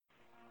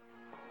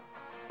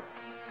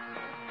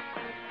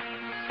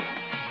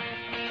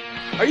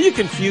Are you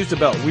confused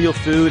about real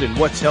food and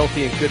what's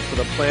healthy and good for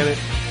the planet?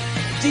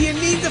 Do you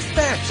need the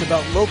facts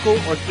about local,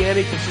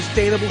 organic, and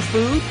sustainable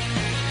food?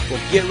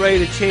 Well, get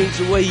ready to change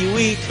the way you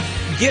eat.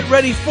 Get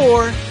ready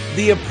for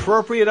The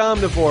Appropriate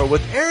Omnivore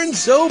with Aaron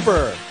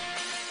Zober.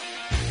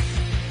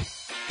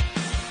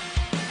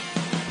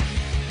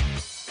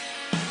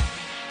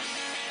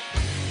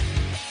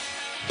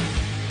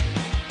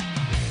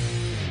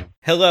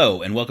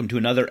 Hello, and welcome to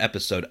another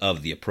episode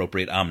of The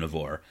Appropriate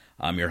Omnivore.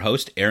 I'm your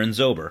host, Aaron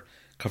Zober,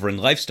 covering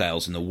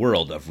lifestyles in the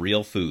world of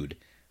real food.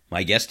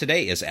 My guest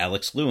today is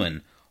Alex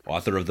Lewin,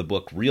 author of the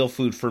book Real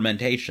Food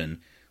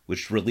Fermentation,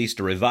 which released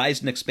a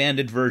revised and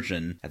expanded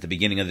version at the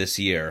beginning of this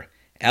year.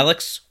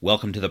 Alex,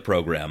 welcome to the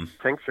program.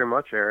 Thanks very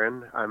much,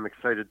 Aaron. I'm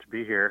excited to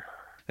be here.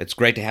 It's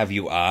great to have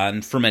you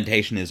on.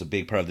 Fermentation is a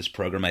big part of this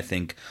program, I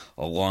think,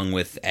 along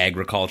with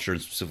agriculture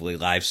and specifically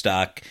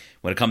livestock.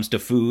 When it comes to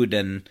food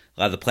and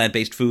a lot of the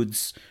plant-based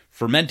foods,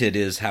 fermented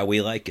is how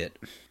we like it.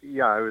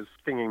 Yeah, I was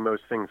thinking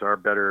most things are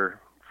better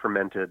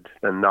fermented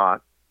than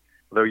not,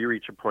 though you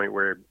reach a point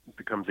where it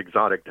becomes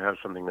exotic to have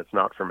something that's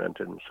not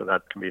fermented, so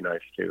that can be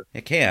nice too.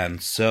 It can.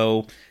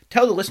 So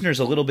tell the listeners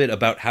a little bit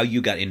about how you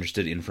got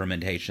interested in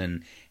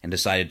fermentation and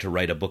decided to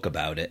write a book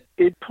about it.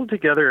 It pulled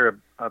together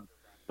a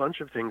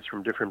bunch of things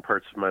from different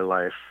parts of my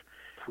life.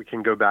 We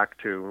can go back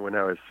to when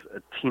I was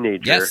a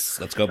teenager. Yes,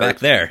 let's go back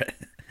there.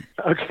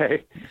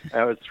 Okay.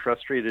 I was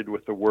frustrated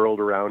with the world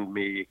around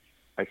me.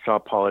 I saw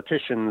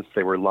politicians,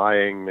 they were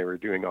lying, they were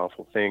doing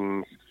awful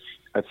things.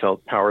 I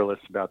felt powerless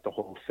about the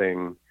whole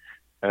thing.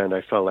 And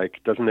I felt like,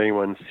 doesn't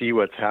anyone see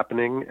what's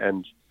happening?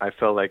 And I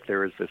felt like there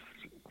was this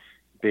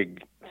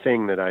big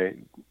thing that I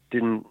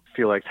didn't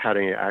feel like had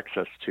any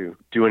access to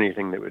do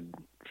anything that would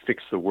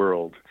fix the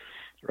world,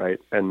 right?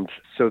 And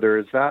so there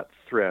is that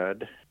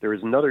thread. There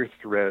is another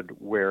thread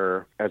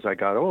where as I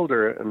got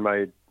older and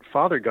my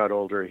father got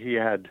older, he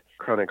had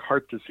chronic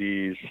heart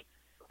disease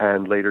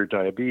and later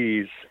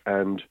diabetes,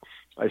 and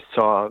I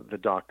saw the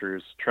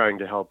doctors trying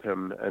to help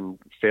him and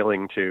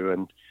failing to,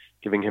 and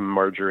giving him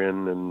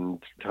margarine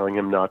and telling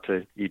him not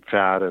to eat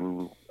fat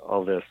and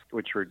all this,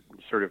 which were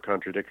sort of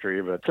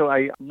contradictory. But so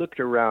I looked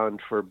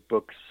around for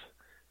books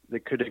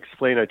that could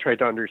explain. I tried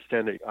to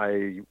understand it.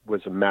 I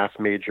was a math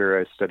major.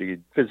 I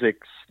studied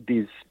physics.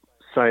 These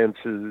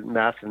sciences,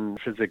 math and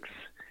physics,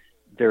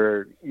 there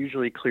are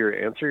usually clear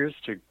answers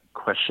to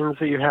questions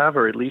that you have,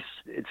 or at least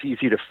it's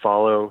easy to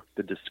follow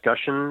the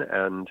discussion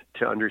and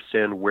to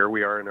understand where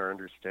we are in our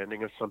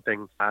understanding of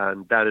something.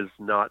 And that is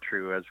not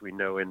true. As we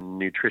know in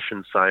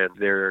nutrition science,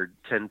 there are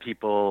 10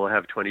 people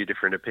have 20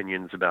 different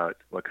opinions about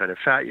what kind of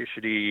fat you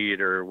should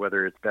eat or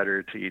whether it's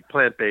better to eat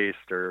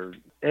plant-based or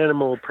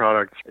animal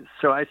products.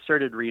 So I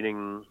started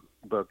reading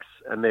books,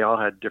 and they all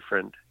had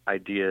different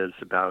ideas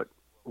about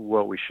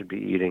what we should be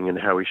eating and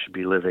how we should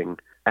be living.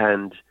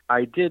 And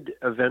I did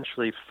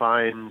eventually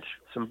find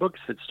some books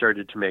that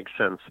started to make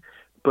sense,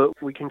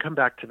 but we can come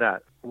back to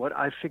that. What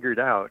I figured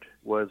out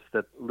was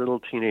that little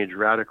teenage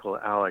radical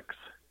Alex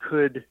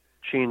could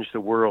change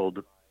the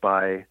world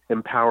by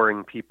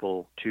empowering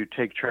people to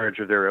take charge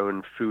of their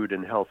own food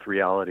and health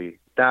reality.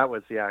 That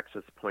was the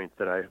access point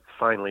that I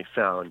finally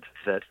found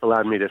that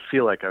allowed me to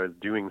feel like I was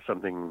doing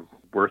something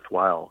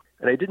worthwhile.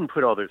 And I didn't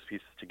put all those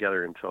pieces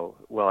together until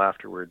well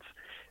afterwards.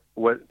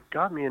 What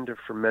got me into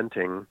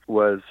fermenting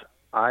was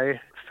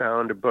I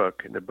found a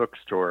book in a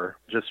bookstore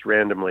just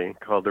randomly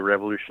called The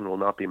Revolution Will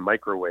Not Be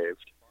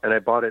Microwaved. And I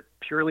bought it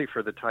purely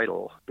for the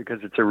title because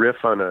it's a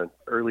riff on an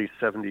early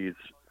 70s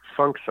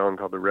funk song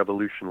called The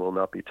Revolution Will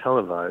Not Be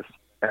Televised.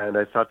 And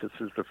I thought this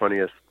was the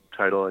funniest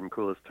title and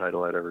coolest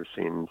title I'd ever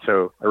seen.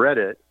 So I read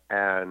it,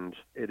 and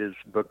it is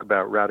a book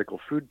about radical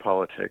food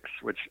politics,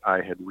 which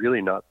I had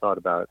really not thought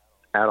about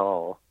at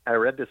all. I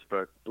read this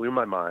book, blew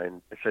my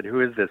mind. I said,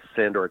 who is this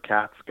Sandor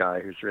Katz guy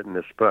who's written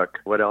this book?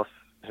 What else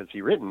has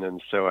he written?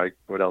 And so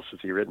what else has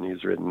he written?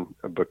 He's written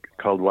a book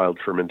called Wild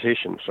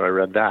Fermentation. So I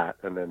read that,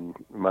 and then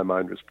my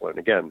mind was blown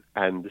again.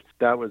 And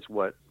that was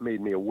what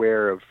made me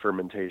aware of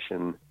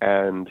fermentation.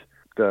 And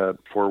the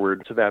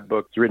foreword to that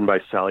book is written by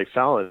Sally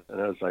Fallon.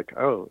 And I was like,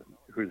 oh,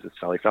 who's this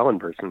Sally Fallon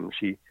person?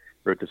 She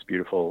wrote this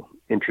beautiful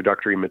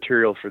introductory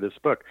material for this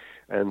book.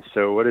 And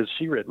so what has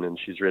she written? And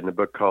she's written a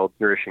book called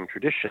Nourishing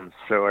Traditions.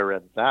 So I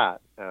read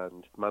that,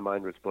 and my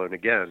mind was blown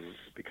again,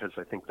 because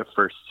I think the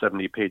first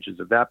 70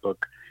 pages of that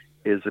book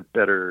is a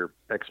better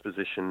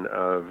exposition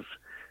of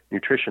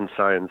nutrition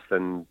science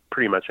than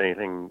pretty much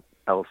anything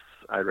else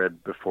I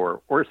read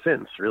before or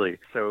since, really.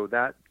 So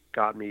that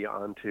got me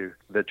onto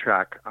the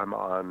track I'm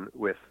on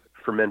with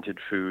fermented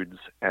foods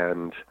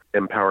and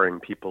empowering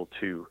people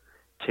to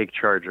take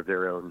charge of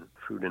their own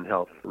food and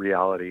health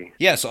reality.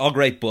 Yes, all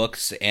great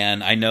books,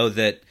 and I know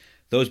that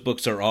those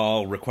books are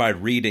all required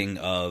reading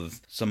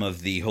of some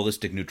of the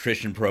holistic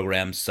nutrition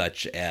programs,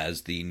 such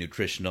as the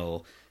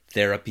Nutritional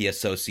Therapy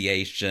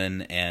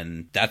Association,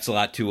 and that's a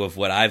lot, too, of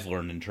what I've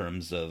learned in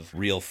terms of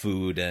real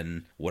food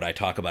and what I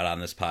talk about on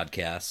this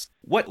podcast.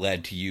 What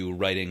led to you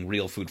writing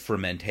Real Food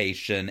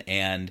Fermentation?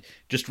 And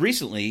just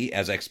recently,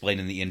 as I explained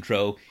in the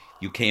intro,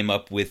 you came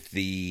up with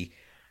the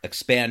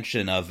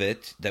expansion of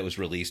it that was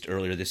released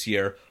earlier this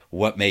year.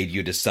 what made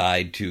you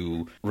decide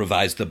to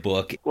revise the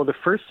book? Well, the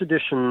first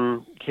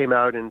edition came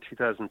out in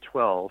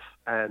 2012,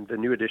 and the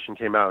new edition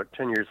came out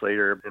 10 years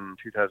later in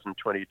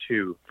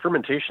 2022.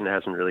 Fermentation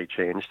hasn't really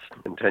changed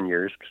in 10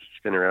 years because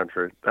it's been around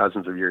for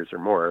thousands of years or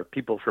more.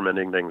 People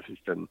fermenting things has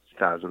been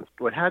thousands.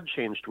 What had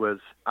changed was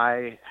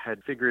I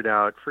had figured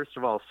out, first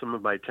of all, some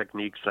of my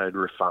techniques I'd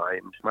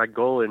refined. My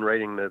goal in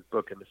writing the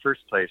book in the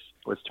first place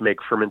was to make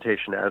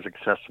fermentation as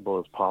accessible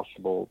as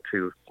possible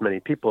to as many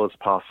people as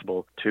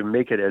possible, to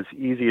make it as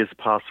easy as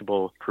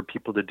possible for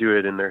people to do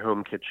it in their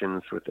home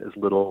kitchens with as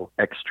little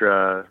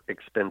extra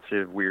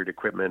expensive, weird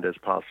equipment as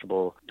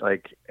possible.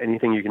 Like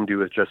anything you can do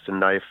with just a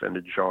knife and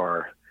a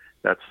jar.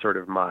 That's sort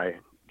of my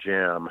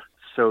jam.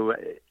 So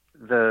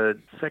the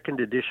second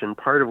edition,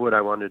 part of what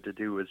I wanted to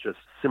do was just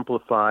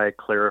simplify,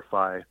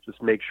 clarify,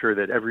 just make sure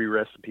that every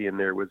recipe in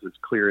there was as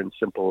clear and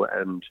simple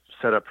and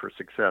set up for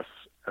success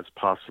as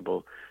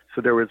possible.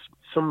 So there was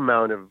some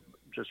amount of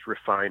just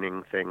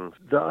refining things.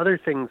 The other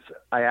things,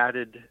 I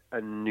added a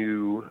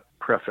new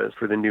preface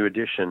for the new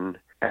edition,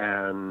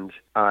 and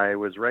I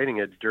was writing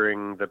it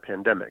during the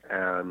pandemic.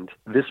 And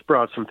this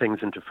brought some things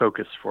into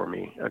focus for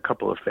me, a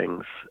couple of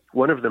things.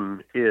 One of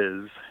them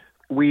is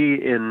we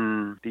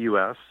in the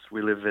U.S.,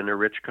 we live in a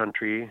rich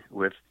country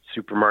with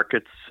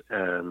supermarkets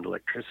and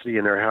electricity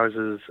in our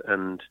houses,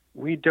 and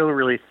we don't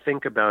really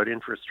think about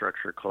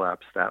infrastructure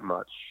collapse that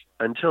much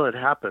until it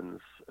happens,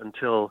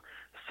 until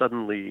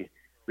suddenly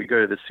we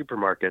go to the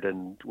supermarket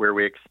and where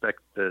we expect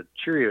the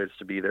Cheerios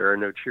to be, there are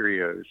no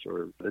Cheerios,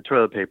 or the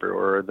toilet paper,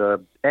 or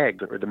the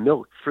eggs, or the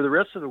milk. For the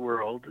rest of the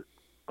world,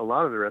 a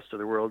lot of the rest of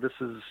the world, this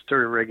is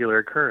sort of regular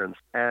occurrence.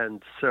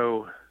 And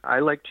so I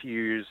like to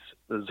use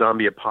the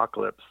zombie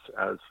apocalypse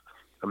as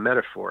a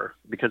metaphor,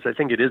 because I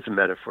think it is a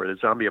metaphor. The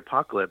zombie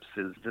apocalypse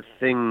is the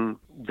thing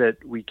that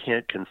we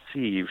can't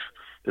conceive,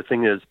 the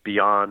thing that is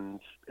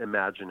beyond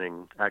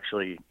imagining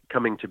actually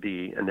coming to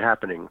be and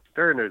happening.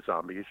 There are no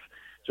zombies,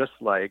 just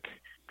like,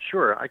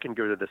 sure, I can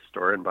go to the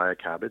store and buy a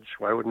cabbage.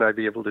 Why wouldn't I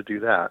be able to do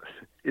that?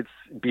 It's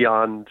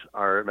beyond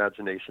our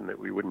imagination that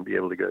we wouldn't be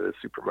able to go to the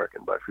supermarket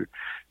and buy food.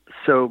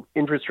 So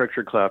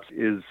infrastructure collapse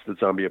is the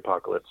zombie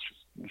apocalypse.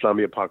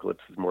 Zombie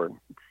apocalypse is more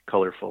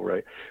colorful,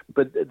 right?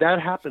 But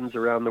that happens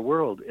around the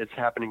world. It's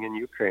happening in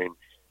Ukraine.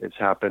 It's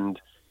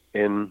happened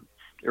in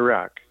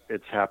Iraq.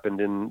 It's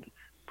happened in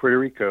Puerto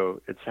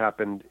Rico. It's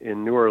happened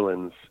in New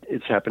Orleans.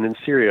 It's happened in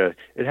Syria.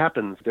 It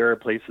happens. There are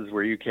places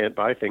where you can't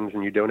buy things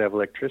and you don't have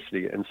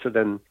electricity. And so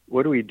then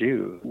what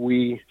do?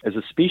 We, as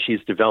a species,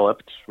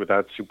 developed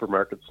without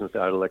supermarkets and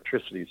without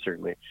electricity,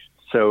 certainly.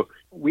 So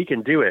we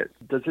can do it.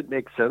 Does it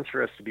make sense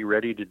for us to be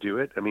ready to do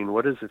it? I mean,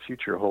 what does the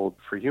future hold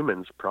for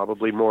humans?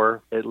 Probably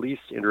more, at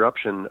least,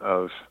 interruption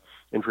of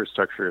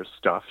infrastructure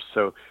stuff.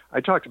 So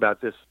I talked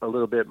about this a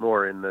little bit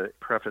more in the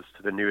preface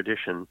to the new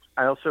edition.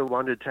 I also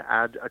wanted to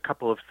add a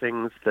couple of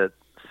things that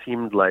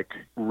seemed like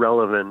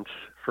relevant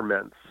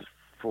ferments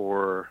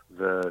for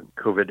the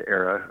COVID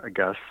era, I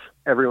guess.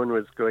 Everyone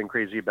was going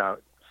crazy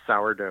about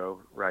sourdough,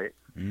 right?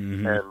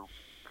 Mm-hmm. And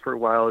for a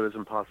while it was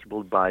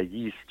impossible to buy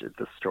yeast at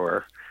the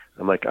store.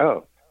 I'm like,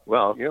 oh,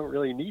 well, you don't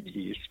really need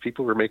yeast.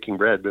 People were making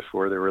bread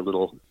before there were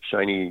little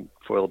shiny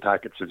foil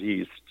packets of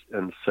yeast.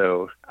 And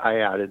so I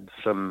added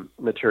some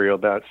material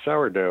about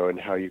sourdough and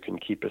how you can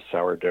keep a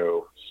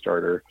sourdough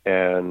starter.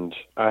 And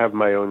I have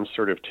my own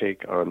sort of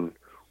take on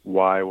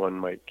why one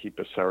might keep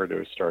a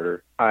sourdough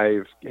starter.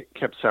 I've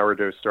kept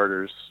sourdough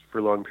starters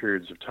for long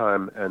periods of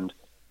time, and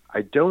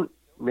I don't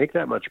make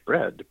that much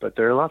bread, but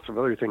there are lots of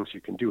other things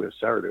you can do with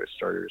sourdough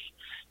starters.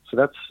 So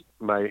that's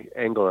my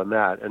angle on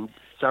that. And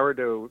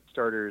sourdough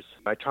starters,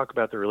 I talk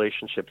about the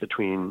relationship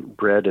between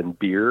bread and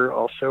beer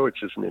also,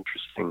 which is an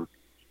interesting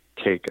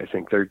take. I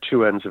think there are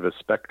two ends of a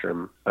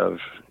spectrum of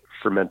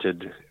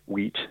fermented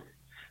wheat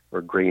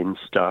or grain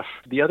stuff.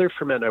 The other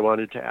ferment I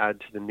wanted to add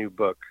to the new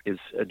book is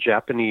a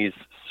Japanese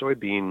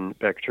soybean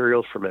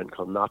bacterial ferment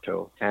called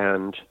natto.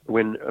 And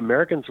when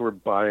Americans were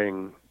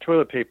buying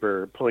toilet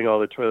paper, pulling all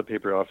the toilet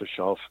paper off the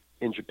shelf,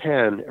 in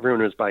Japan,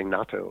 everyone was buying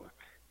natto.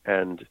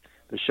 And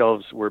the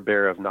shelves were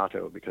bare of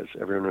natto because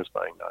everyone was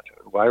buying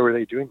natto. And why were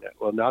they doing that?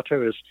 Well,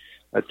 natto is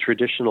a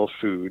traditional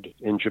food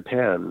in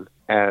Japan,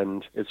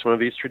 and it's one of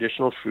these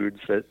traditional foods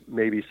that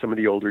maybe some of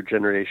the older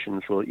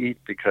generations will eat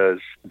because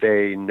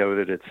they know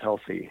that it's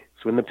healthy.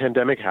 So when the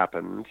pandemic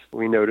happened,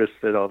 we noticed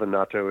that all the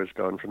natto is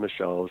gone from the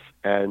shelves,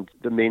 and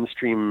the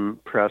mainstream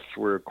press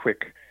were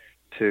quick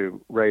to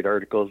write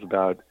articles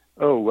about,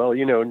 oh, well,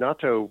 you know,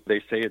 natto, they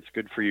say it's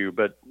good for you,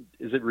 but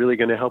is it really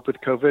going to help with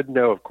COVID?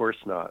 No, of course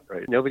not,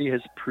 right? Nobody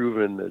has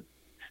proven that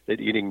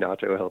eating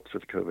natto helps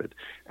with COVID.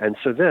 And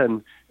so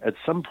then, at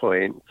some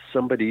point,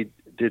 somebody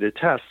did a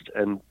test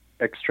and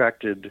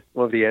extracted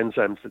one of the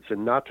enzymes that's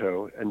in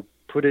natto and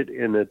put it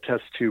in a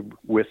test tube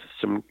with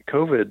some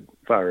COVID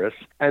virus.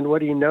 And what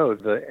do you know?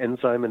 The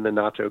enzyme in the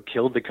natto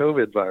killed the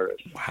COVID virus.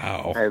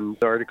 Wow. And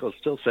the article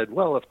still said,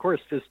 well, of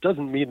course, this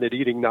doesn't mean that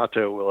eating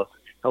natto will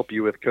help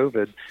you with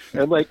COVID.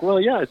 And I'm like, well,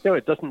 yeah, no,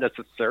 it doesn't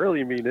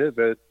necessarily mean it,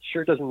 but it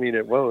sure doesn't mean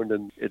it won't.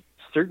 And it's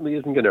certainly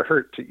isn't going to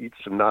hurt to eat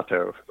some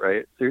natto,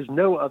 right? There's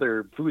no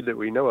other food that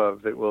we know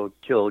of that will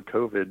kill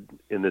COVID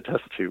in the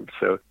test tube.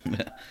 So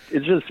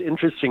it's just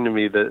interesting to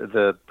me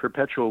the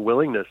perpetual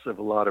willingness of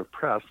a lot of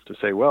press to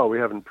say, well, we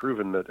haven't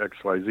proven that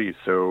XYZ,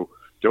 so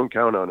don't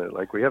count on it.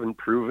 Like, we haven't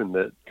proven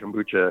that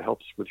kombucha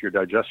helps with your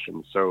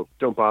digestion, so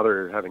don't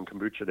bother having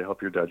kombucha to help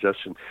your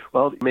digestion.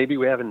 Well, maybe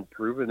we haven't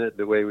proven it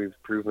the way we've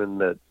proven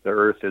that the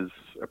Earth is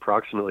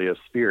approximately a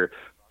sphere.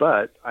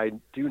 But I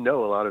do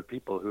know a lot of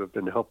people who have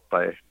been helped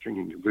by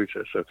drinking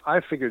kombucha. So I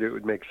figured it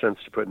would make sense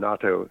to put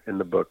natto in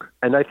the book.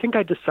 And I think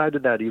I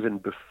decided that even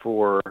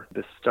before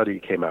the study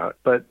came out.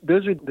 But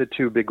those are the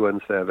two big ones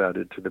that I've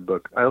added to the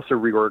book. I also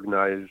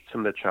reorganized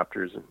some of the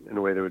chapters in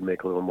a way that would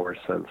make a little more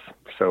sense.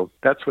 So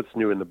that's what's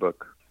new in the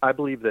book. I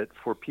believe that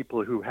for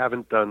people who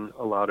haven't done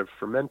a lot of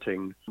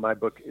fermenting, my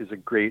book is a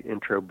great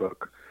intro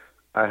book.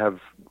 I have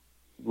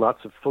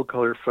lots of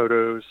full-color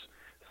photos,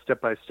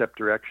 step-by-step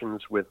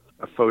directions with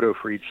a photo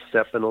for each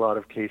step in a lot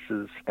of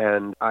cases,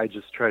 and I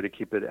just try to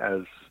keep it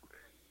as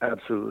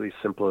absolutely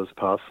simple as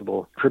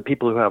possible. For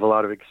people who have a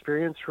lot of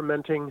experience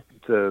fermenting,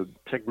 the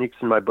techniques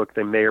in my book,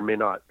 they may or may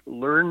not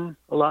learn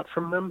a lot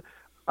from them.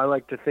 I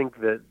like to think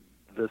that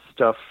the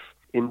stuff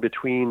in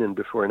between and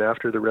before and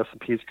after the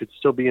recipes could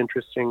still be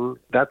interesting.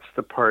 That's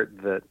the part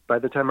that by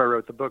the time I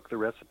wrote the book, the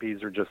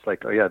recipes are just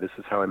like, oh yeah, this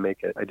is how I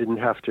make it. I didn't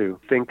have to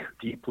think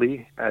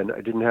deeply, and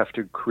I didn't have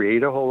to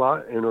create a whole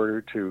lot in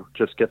order to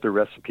just get the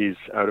recipes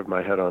out of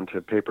my head onto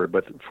paper.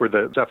 But for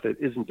the stuff that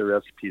isn't the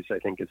recipes, I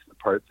think it's the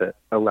part that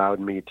allowed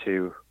me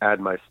to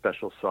add my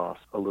special sauce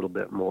a little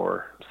bit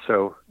more.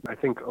 So I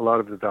think a lot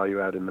of the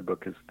value add in the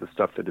book is the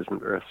stuff that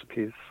isn't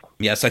recipes.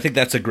 Yes, I think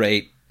that's a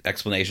great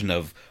explanation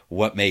of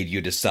what made you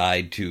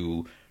decide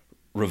to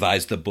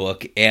revise the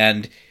book.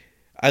 And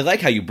I like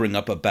how you bring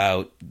up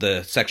about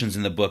the sections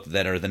in the book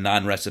that are the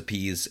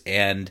non-recipes,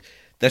 and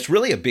that's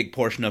really a big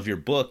portion of your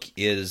book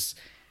is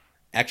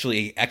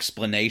actually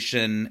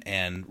explanation,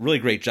 and really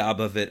great job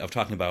of it, of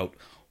talking about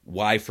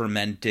why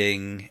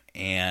fermenting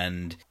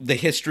and the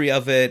history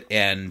of it,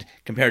 and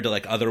compared to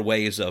like other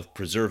ways of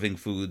preserving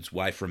foods,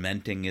 why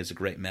fermenting is a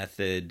great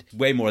method,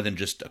 way more than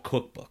just a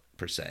cookbook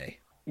per se.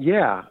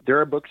 Yeah,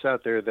 there are books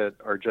out there that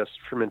are just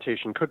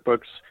fermentation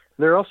cookbooks.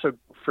 There are also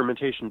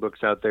fermentation books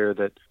out there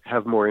that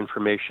have more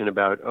information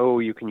about, oh,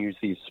 you can use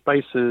these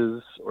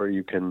spices, or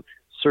you can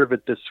serve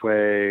it this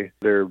way.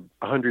 There are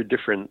 100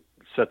 different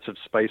sets of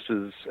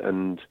spices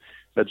and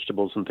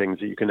vegetables and things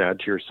that you can add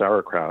to your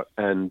sauerkraut.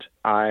 And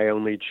I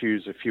only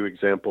choose a few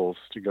examples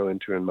to go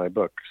into in my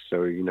book.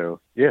 So,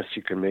 yes,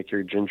 you can make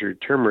your ginger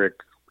turmeric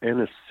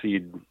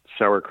aniseed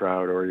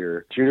sauerkraut or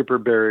your juniper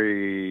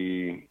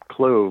berry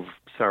clove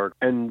sauerkraut.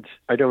 And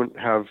I don't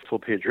have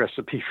full-page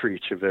recipe for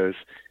each of those,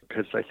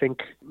 because I think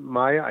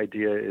my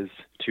idea is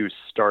to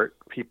start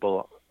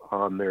people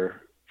on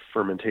their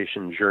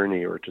fermentation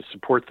journey, or to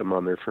support them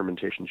on their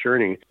fermentation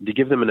journey, to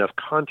give them enough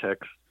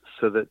context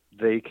so that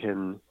they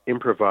can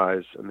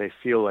improvise and they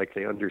feel like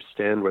they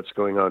understand what's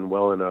going on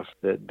well enough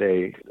that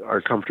they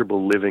are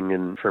comfortable living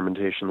in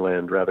fermentation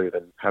land, rather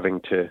than having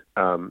to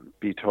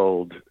be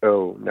told,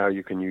 oh, now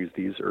you can use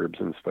these herbs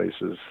and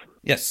spices.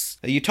 Yes.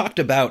 You talked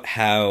about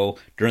how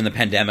during the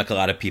pandemic, a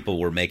lot of people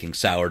were making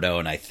sourdough,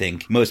 and I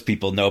think most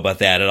people know about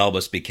that. It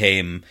almost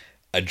became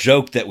a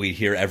joke that we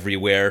hear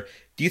everywhere.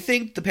 Do you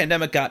think the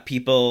pandemic got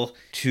people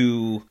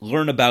to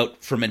learn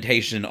about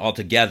fermentation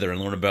altogether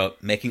and learn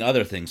about making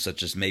other things,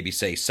 such as maybe,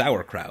 say,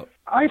 sauerkraut?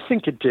 I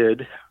think it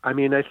did. I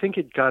think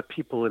it got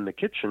people in the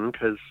kitchen,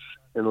 because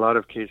in a lot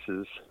of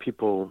cases,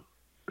 people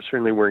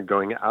certainly weren't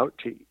going out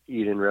to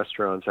eat in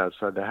restaurants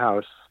outside the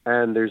house.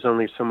 And there's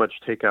only so much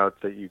takeout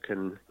that you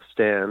can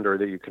stand, or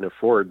that you can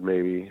afford,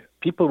 maybe.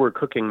 People were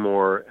cooking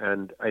more,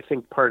 and I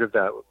think part of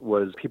that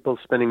was people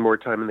spending more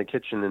time in the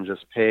kitchen and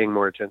just paying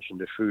more attention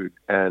to food.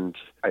 And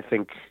I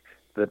think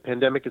the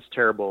pandemic is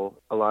terrible.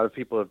 A lot of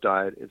people have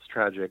died. It's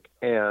tragic.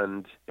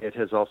 And it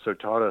has also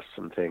taught us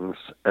some things.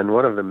 And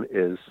one of them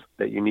is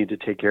that you need to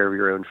take care of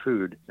your own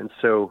food. And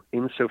so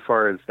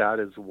insofar as that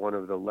is one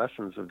of the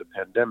lessons of the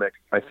pandemic,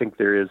 I think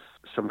there is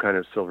some kind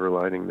of silver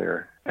lining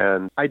there.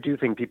 And I do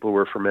think people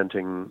were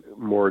fermenting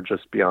more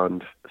just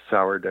beyond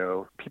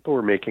sourdough. People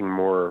were making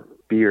more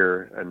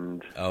beer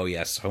and... Oh,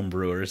 yes, home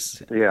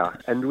brewers. Yeah,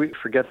 and we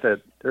forget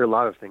that there are a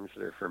lot of things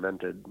that are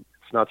fermented.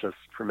 It's not just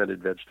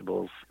fermented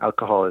vegetables.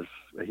 Alcohol is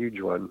a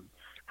huge one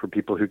for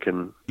people who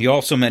can... You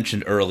also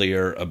mentioned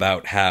earlier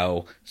about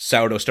how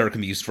sourdough starter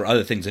can be used for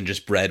other things than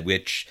just bread,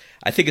 which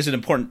I think is an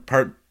important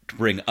part to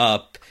bring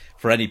up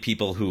for any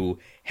people who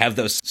have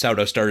those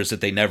sourdough starters that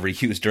they never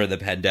used during the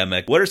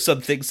pandemic. What are some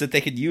things that they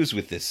could use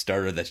with this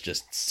starter that's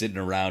just sitting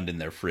around in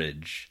their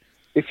fridge?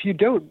 If you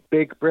don't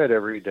bake bread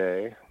every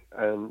day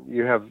and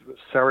you have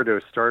sourdough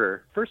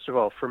starter, first of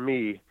all, for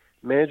me,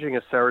 managing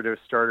a sourdough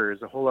starter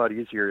is a whole lot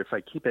easier if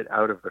I keep it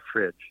out of the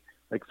fridge.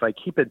 Like, if I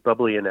keep it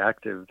bubbly and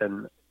active,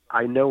 then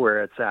I know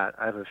where it's at.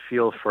 I have a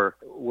feel for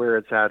where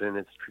it's at in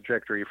its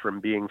trajectory from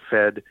being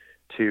fed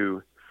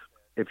to,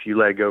 if you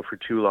let it go for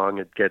too long,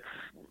 it gets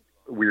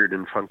weird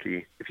and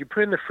funky. If you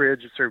put it in the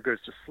fridge, it sort of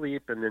goes to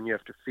sleep, and then you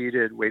have to feed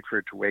it, wait for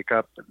it to wake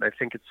up. And I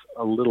think it's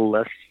a little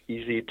less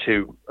easy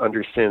to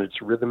understand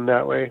its rhythm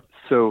that way.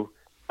 So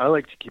I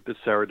like to keep a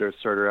sourdough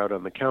starter out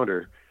on the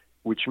counter,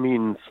 which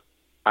means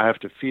I have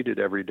to feed it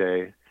every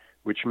day,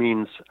 which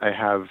means I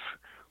have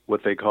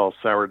what they call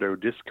sourdough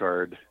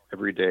discard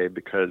every day,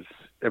 because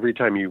every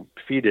time you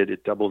feed it,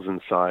 it doubles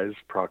in size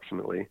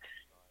approximately,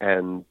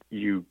 and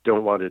you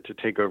don't want it to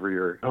take over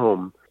your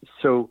home.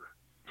 So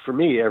for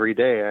me, every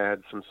day I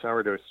had some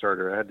sourdough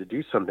starter I had to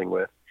do something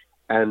with,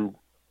 and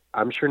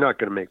I'm sure not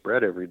going to make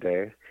bread every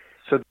day.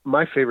 So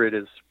my favorite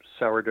is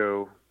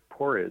sourdough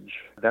porridge.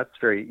 That's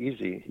very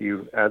easy.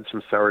 You add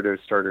some sourdough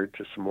starter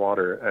to some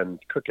water and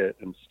cook it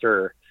and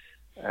stir,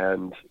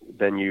 and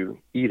then you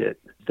eat it.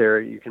 There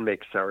you can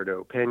make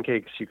sourdough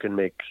pancakes, you can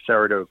make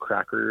sourdough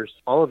crackers.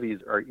 All of these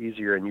are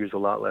easier and use a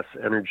lot less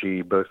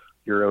energy, both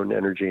your own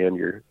energy and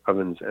your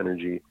oven's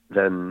energy,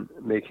 than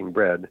making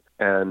bread.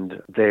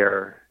 And they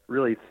are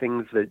really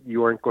things that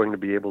you aren't going to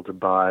be able to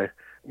buy.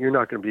 You're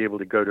not going to be able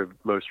to go to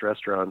most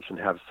restaurants and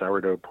have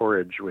sourdough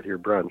porridge with your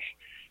brunch,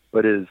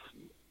 but is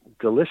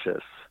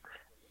delicious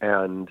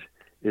and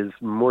is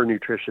more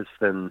nutritious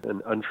than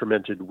an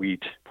unfermented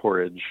wheat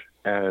porridge.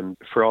 And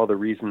for all the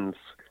reasons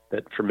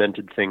that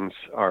fermented things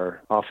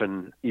are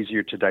often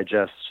easier to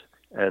digest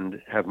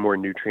and have more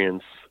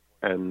nutrients,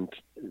 and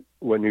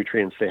what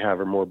nutrients they have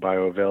are more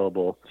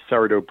bioavailable,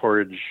 sourdough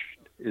porridge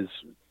is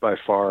by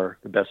far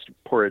the best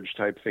porridge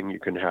type thing you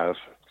can have.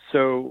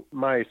 So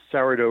my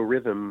sourdough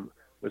rhythm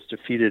was to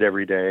feed it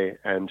every day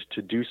and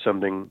to do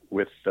something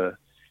with the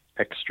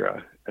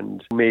extra.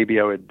 And maybe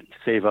I would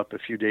save up a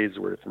few days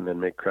worth and then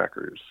make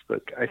crackers.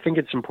 But I think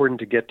it's important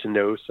to get to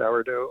know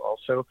sourdough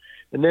also.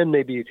 And then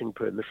maybe you can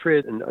put it in the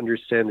fridge and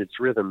understand its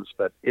rhythms.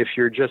 But if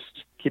you're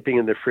just keeping it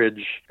in the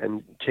fridge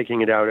and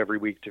taking it out every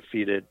week to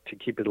feed it, to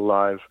keep it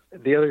alive,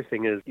 the other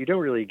thing is you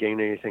don't really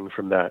gain anything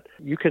from that.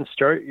 You can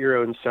start your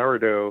own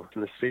sourdough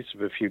in the space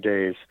of a few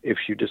days if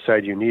you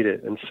decide you need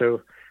it. And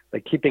so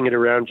like keeping it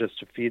around just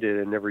to feed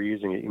it and never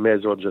using it, you may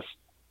as well just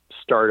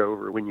start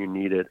over when you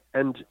need it.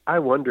 And I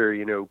wonder,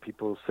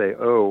 people say,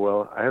 oh,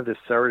 well, I have this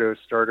sourdough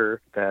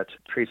starter that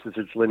traces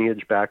its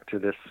lineage back to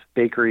this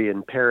bakery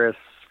in Paris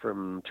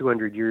from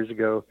 200 years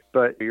ago.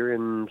 But you're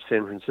in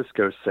San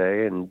Francisco,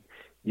 say, and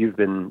you've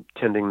been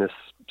tending this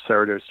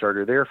sourdough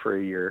starter there for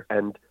a year.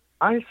 And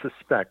I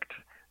suspect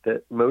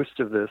that most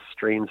of the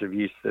strains of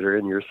yeast that are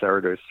in your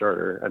sourdough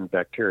starter and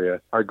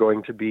bacteria are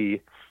going to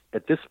be,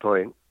 at this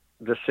point,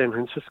 the San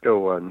Francisco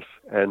ones,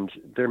 and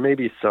there may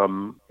be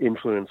some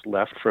influence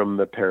left from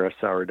the Paris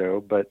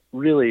sourdough, but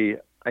really,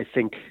 I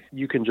think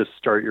you can just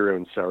start your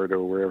own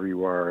sourdough wherever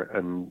you are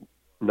and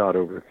not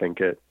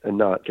overthink it and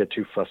not get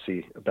too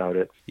fussy about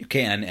it. You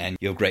can, and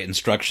you have great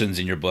instructions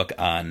in your book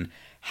on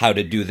how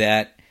to do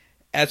that.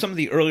 As some of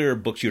the earlier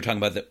books you were talking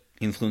about that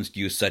influenced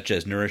you, such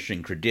as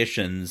Nourishing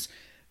Traditions,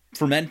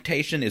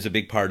 fermentation is a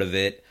big part of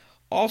it.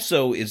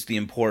 Also is the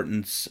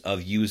importance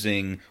of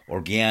using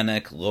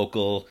organic,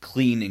 local,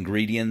 clean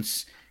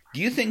ingredients.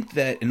 Do you think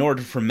that in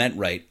order to ferment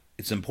right,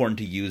 it's important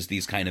to use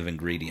these kind of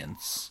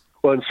ingredients?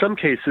 Well, in some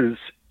cases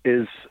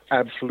is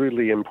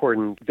absolutely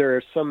important. There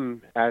are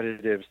some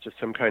additives to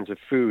some kinds of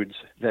foods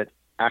that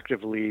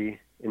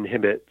actively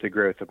inhibit the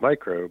growth of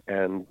microbes.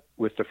 And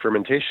with the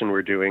fermentation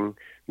we're doing,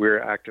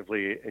 we're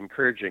actively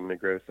encouraging the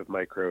growth of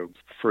microbes.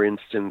 For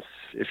instance,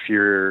 if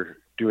you're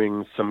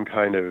doing some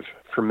kind of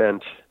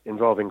ferment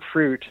involving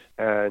fruit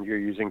and you're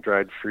using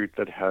dried fruit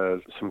that has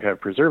some kind of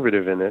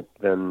preservative in it,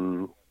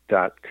 then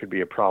that could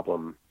be a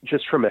problem.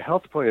 Just from a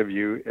health point of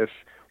view, if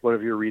one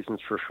of your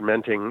reasons for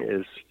fermenting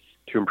is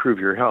to improve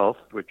your health,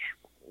 which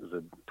is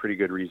a pretty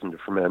good reason to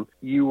ferment,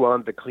 you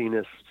want the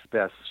cleanest,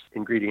 best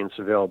ingredients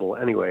available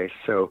anyway,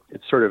 so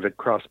it's sort of at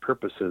cross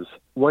purposes.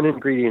 One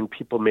ingredient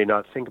people may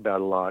not think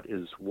about a lot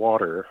is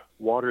water.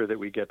 Water that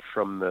we get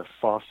from the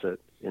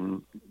faucet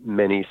in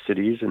many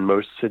cities, in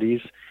most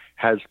cities,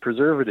 has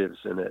preservatives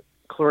in it,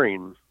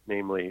 chlorine,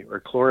 namely, or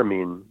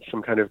chloramine,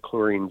 some kind of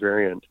chlorine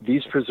variant.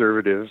 These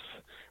preservatives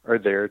are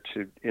there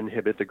to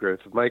inhibit the growth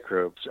of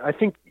microbes. I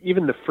think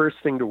even the first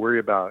thing to worry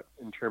about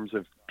in terms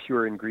of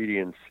pure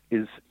ingredients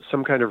is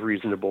some kind of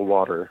reasonable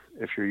water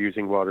if you're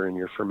using water in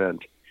your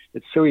ferment.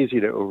 It's so easy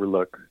to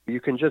overlook. You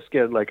can just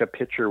get like a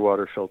pitcher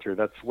water filter.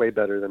 That's way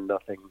better than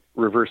nothing.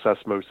 Reverse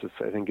osmosis,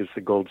 I think, is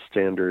the gold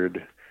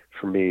standard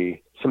for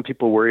me. Some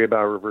people worry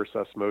about reverse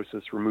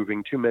osmosis,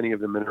 removing too many of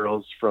the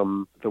minerals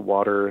from the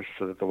water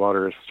so that the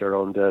water is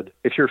sterile and dead.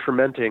 If you're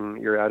fermenting,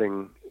 you're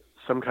adding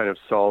some kind of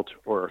salt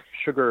or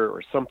sugar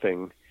or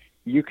something.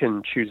 You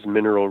can choose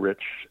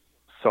mineral-rich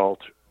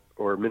salt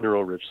or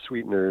mineral-rich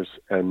sweeteners,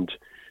 and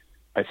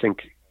I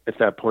think at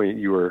that point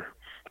you are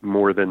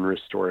more than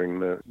restoring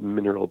the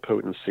mineral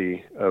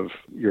potency of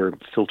your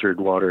filtered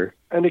water.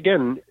 And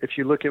again, if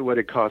you look at what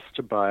it costs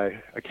to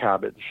buy a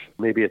cabbage,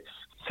 maybe it's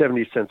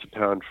 70 cents a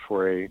pound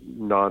for a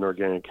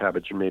non-organic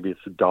cabbage, and maybe it's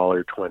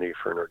 $1.20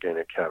 for an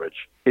organic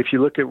cabbage. If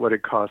you look at what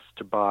it costs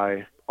to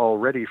buy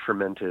already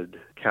fermented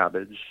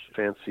cabbage,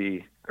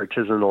 fancy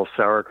artisanal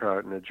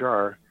sauerkraut in a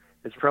jar,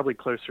 it's probably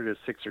closer to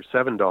 $6 or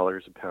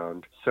 $7 a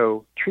pound.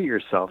 So treat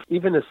yourself.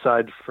 Even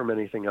aside from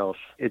anything else,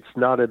 it's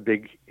not a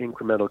big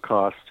incremental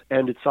cost.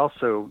 And it's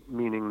also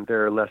meaning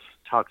there are less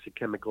toxic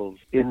chemicals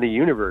in the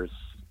universe,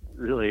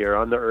 really, or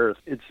on the earth.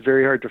 It's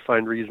very hard to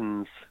find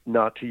reasons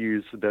not to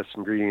use the best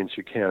ingredients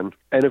you can.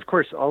 And of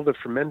course, all the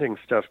fermenting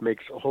stuff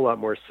makes a whole lot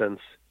more sense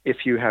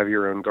if you have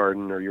your own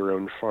garden or your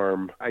own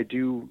farm. I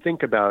do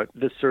think about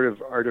this sort of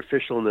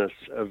artificialness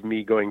of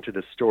me going to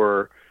the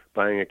store,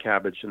 buying a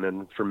cabbage and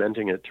then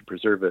fermenting it to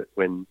preserve it,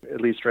 when at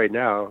least right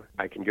now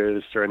I can go to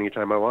the store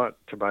anytime I want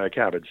to buy a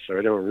cabbage. So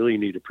I don't really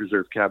need to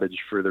preserve cabbage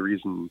for the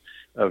reason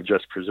of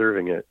just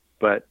preserving it.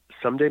 But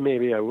someday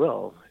maybe I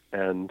will.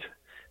 And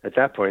at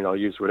that point, I'll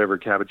use whatever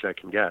cabbage I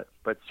can get.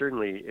 But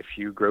certainly, if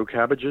you grow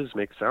cabbages,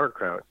 make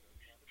sauerkraut.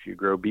 If you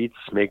grow beets,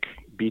 make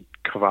beet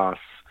kvass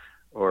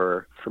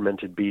or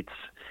fermented beets.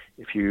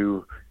 If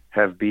you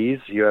have bees,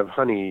 you have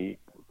honey.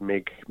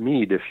 Make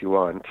mead if you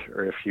want.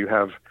 Or if you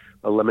have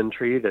a lemon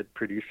tree that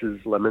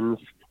produces lemons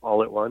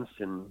all at once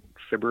in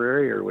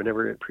February or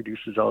whenever it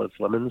produces all its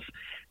lemons,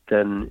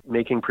 then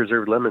making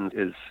preserved lemons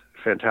is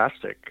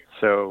fantastic.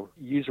 So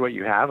use what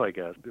you have, I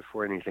guess,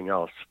 before anything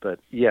else. But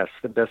yes,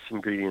 the best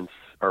ingredients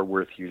are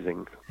worth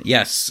using.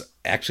 Yes.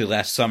 Actually,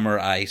 last summer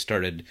I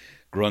started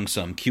growing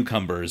some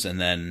cucumbers and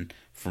then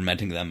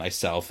fermenting them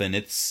myself. And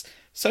it's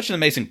such an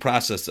amazing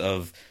process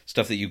of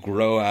stuff that you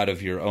grow out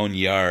of your own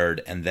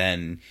yard and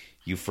then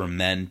you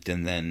ferment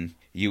and then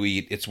you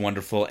eat. It's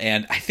wonderful.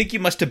 And I think you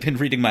must have been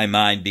reading my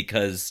mind,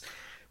 because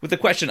with the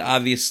question,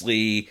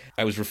 obviously,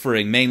 I was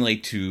referring mainly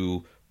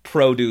to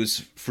produce,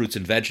 fruits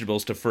and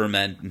vegetables to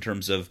ferment in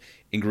terms of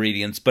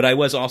ingredients. But I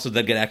was also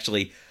then going to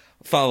actually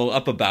follow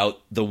up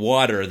about the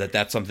water,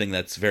 that's something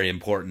that's very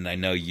important. I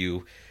know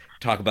you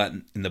talk about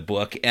in the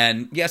book.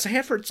 And yes, I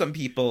have heard some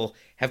people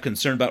have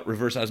concern about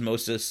reverse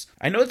osmosis.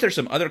 I know that there's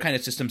some other kind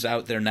of systems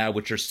out there now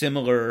which are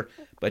similar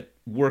but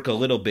work a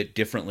little bit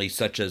differently,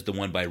 such as the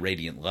one by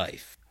Radiant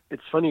Life.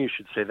 It's funny you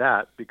should say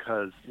that,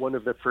 because one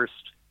of the first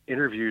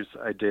interviews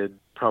I did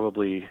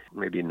probably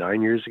maybe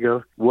 9 years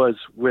ago was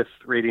with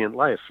Radiant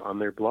Life on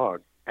their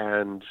blog.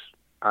 And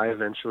I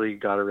eventually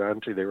got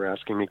around to, they were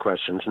asking me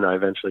questions, and I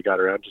eventually got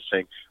around to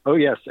saying, oh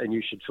yes, and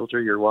you should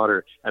filter your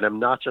water. And I'm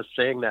not just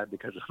saying that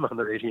because I'm on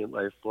the Radiant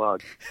Life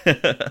blog.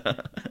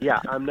 Yeah,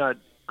 I'm not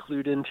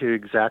clued into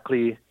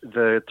exactly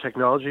the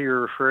technology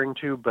you're referring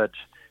to, but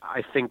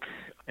I think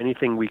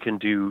anything we can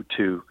do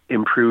to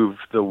improve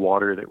the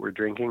water that we're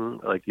drinking,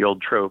 like the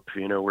old trope,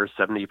 we're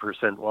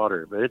 70%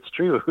 water, but it's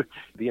true.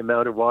 The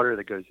amount of water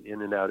that goes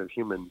in and out of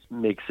humans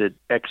makes it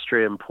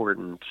extra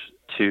important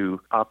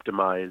to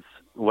optimize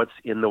what's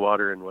in the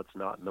water and what's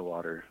not in the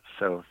water.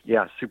 So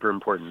yeah, super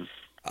important.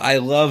 I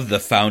love the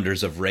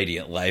founders of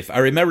Radiant Life. I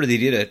remember they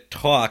did a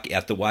talk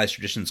at the Wise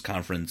Traditions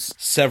Conference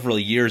several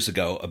years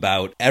ago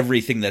about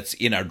everything that's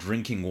in our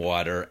drinking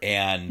water,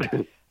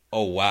 and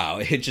oh wow,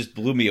 it just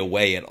blew me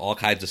away at all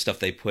kinds of stuff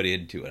they put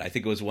into it. I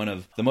think it was one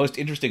of the most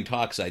interesting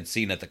talks I'd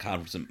seen at the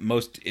conference, and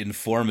most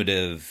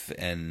informative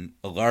and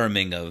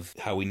alarming of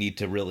how we need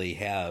to really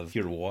have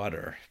pure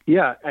water.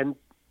 Yeah, and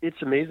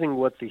it's amazing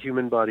what the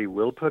human body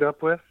will put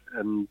up with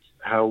and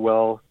how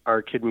well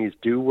our kidneys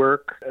do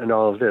work and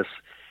all of this,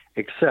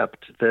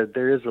 except that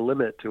there is a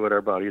limit to what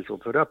our bodies will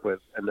put up with.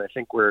 And I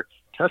think we're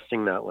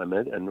testing that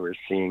limit, and we're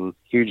seeing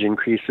huge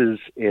increases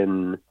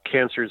in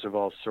cancers of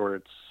all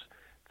sorts,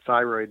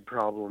 thyroid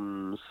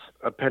problems,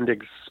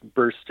 appendix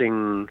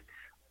bursting.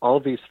 All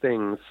these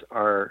things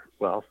are,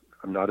 well,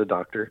 I'm not a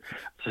doctor.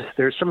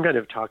 There's some kind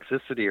of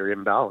toxicity or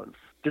imbalance.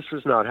 This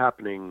was not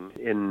happening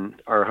in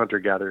our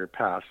hunter-gatherer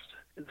past.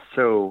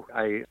 So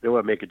I don't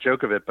want to make a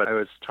joke of it, but I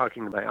was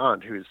talking to my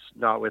aunt, who's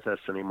not with us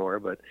anymore,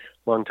 but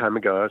a long time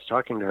ago I was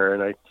talking to her,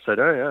 and I said,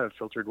 oh yeah,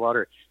 filtered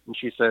water. And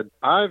she said,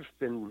 I've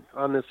been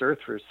on this earth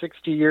for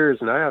 60 years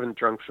and I haven't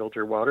drunk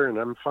filtered water and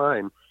I'm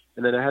fine.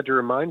 And then I had to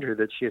remind her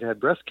that she had had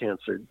breast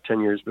cancer 10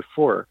 years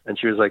before. And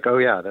she was like, oh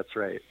yeah, that's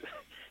right.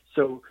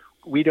 So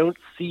we don't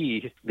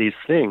see these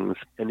things,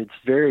 and it's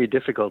very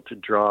difficult to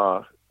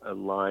draw a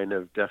line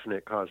of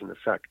definite cause and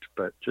effect,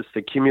 but just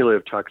the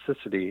cumulative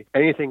toxicity,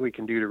 anything we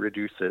can do to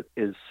reduce it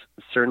is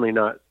certainly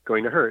not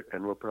going to hurt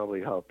and will probably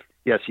help.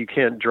 Yes, you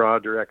can't draw a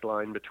direct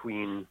line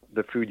between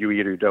the food you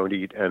eat or don't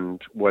eat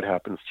and what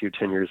happens to you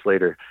 10 years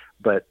later,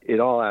 but it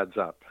all adds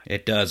up.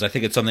 It does. I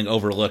think it's something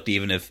overlooked,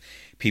 even if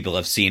people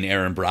have seen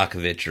Aaron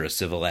Brockovich or A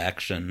Civil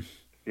Action.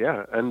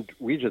 Yeah, and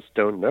we just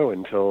don't know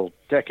until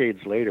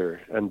decades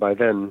later, and by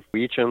then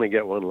we each only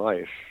get one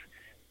life.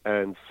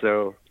 And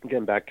so,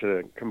 again, back to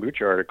the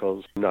kombucha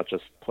articles, I'm not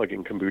just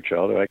plugging kombucha,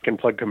 although I can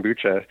plug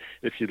kombucha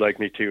if you'd like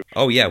me to.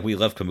 Oh, yeah, we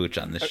love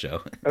kombucha on this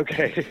show.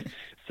 Okay,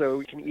 so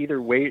we can either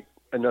wait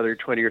another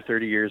 20 or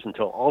 30 years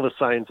until all the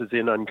science is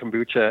in on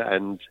kombucha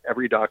and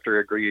every doctor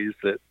agrees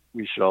that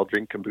we should all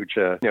drink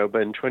kombucha.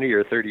 But in 20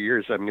 or 30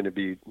 years, I'm going to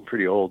be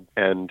pretty old,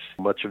 and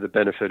much of the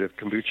benefit of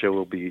kombucha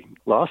will be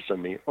lost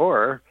on me.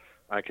 Or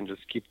I can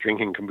just keep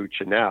drinking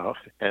kombucha now,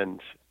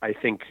 and I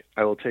think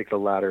I will take the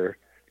latter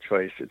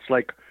choice. It's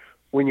like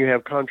when you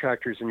have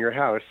contractors in your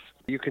house,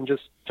 you can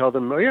just tell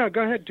them, oh yeah,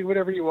 go ahead, do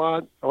whatever you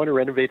want. I want to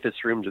renovate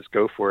this room, just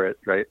go for it,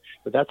 right?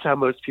 But that's how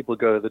most people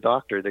go to the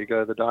doctor. They go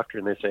to the doctor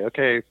and they say,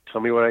 okay,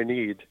 tell me what I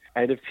need.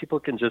 And if people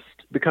can just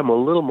become a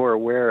little more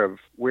aware of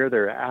where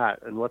they're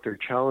at and what their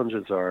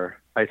challenges are,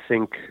 I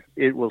think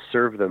it will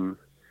serve them.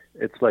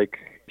 It's like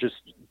just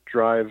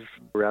drive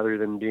rather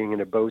than being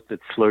in a boat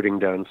that's floating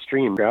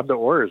downstream. Grab the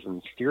oars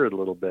and steer it a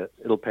little bit.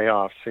 It'll pay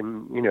off.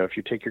 And, if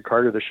you take your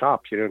car to the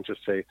shop, you don't just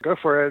say, go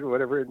for it,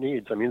 whatever it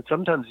needs. I mean,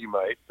 sometimes you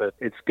might, but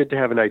it's good to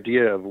have an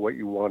idea of what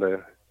you want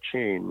to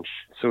change.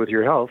 So with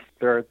your health,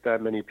 there aren't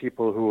that many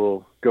people who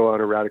will go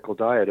on a radical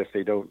diet if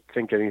they don't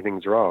think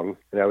anything's wrong.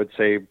 And I would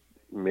say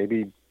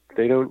maybe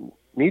they don't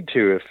need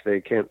to if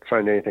they can't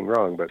find anything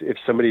wrong. But if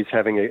somebody's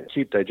having a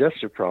acute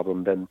digestive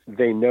problem, then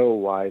they know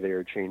why they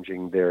are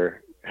changing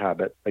their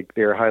habit. Like,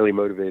 they're highly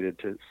motivated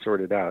to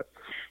sort it out.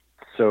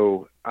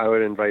 So I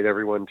would invite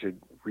everyone to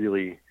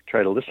really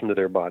try to listen to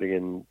their body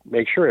and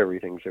make sure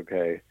everything's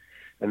okay.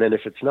 And then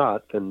if it's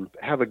not, then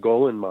have a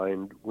goal in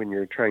mind when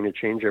you're trying to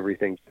change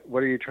everything.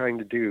 What are you trying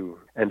to do?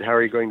 And how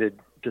are you going to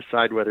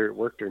decide whether it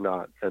worked or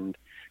not? And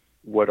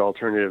what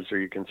alternatives are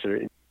you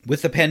considering?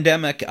 With the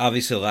pandemic,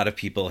 obviously a lot of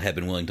people have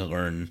been willing to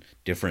learn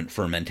different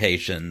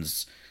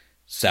fermentations,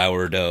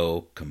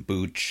 sourdough,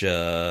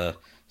 kombucha,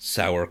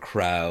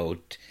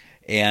 sauerkraut.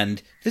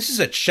 And this is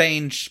a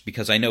change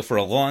because I know for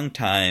a long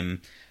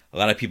time, a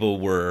lot of people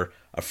were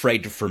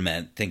afraid to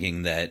ferment,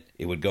 thinking that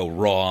it would go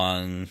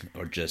wrong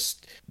or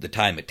just the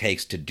time it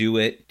takes to do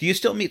it. Do you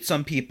still meet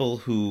some people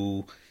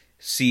who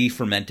see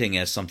fermenting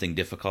as something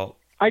difficult?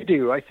 I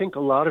do. I think a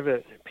lot of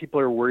it, people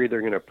are worried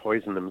they're going to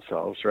poison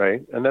themselves,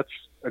 right? And that's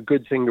a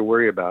good thing to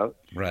worry about.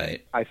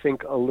 Right. I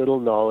think a little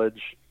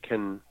knowledge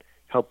can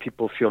help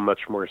people feel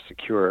much more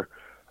secure.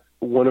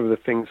 One of the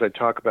things I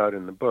talk about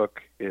in the book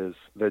is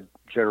the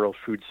general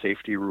food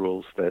safety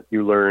rules that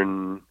you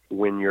learn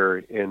when you're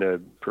in a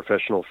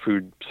professional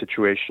food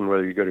situation,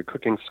 whether you go to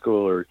cooking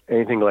school or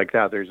anything like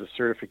that. There's a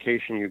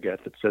certification you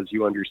get that says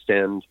you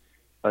understand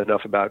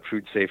enough about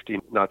food safety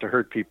not to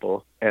hurt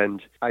people.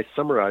 And I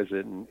summarize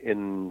it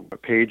in a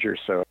page or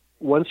so.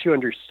 Once you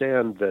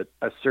understand that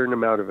a certain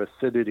amount of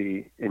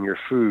acidity in your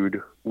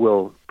food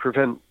will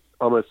prevent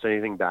almost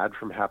anything bad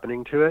from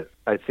happening to it,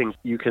 I think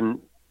you can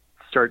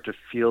start to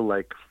feel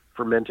like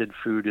fermented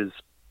food is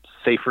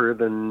safer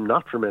than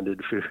not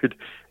fermented food.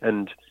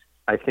 And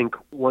I think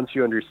once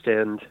you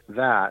understand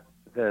that,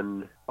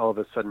 then all of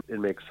a sudden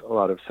it makes a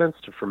lot of sense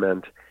to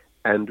ferment.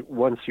 And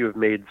once you have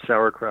made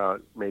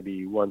sauerkraut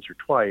maybe once or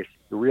twice,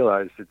 you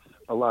realize it's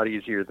a lot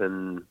easier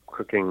than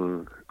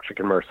cooking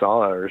chicken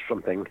marsala or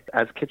something.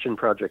 As kitchen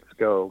projects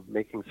go,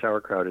 making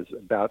sauerkraut is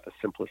about the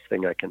simplest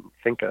thing I can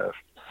think of.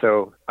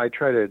 So I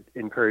try to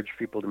encourage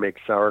people to make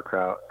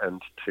sauerkraut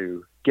and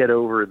to get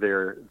over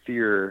their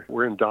fear.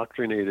 We're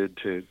indoctrinated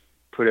to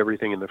put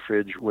everything in the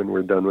fridge when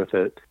we're done with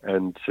it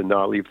and to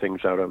not leave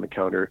things out on the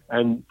counter.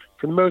 And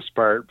for the most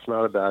part, it's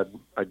not a bad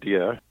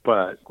idea,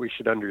 but we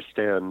should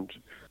understand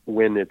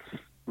when it's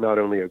not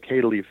only okay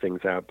to leave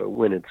things out, but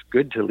when it's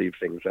good to leave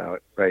things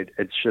out, right?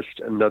 It's just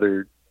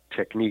another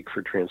technique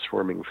for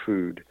transforming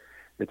food.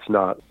 It's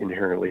not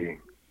inherently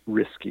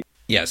risky.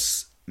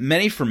 Yes.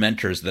 Many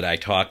fermenters that I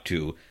talk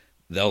to,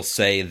 they'll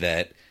say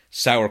that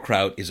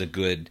sauerkraut is a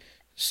good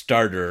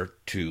starter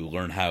to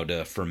learn how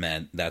to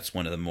ferment. That's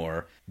one of the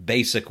more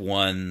basic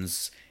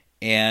ones.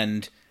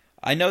 And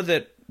I know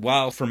that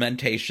while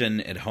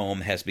fermentation at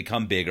home has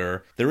become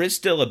bigger, there is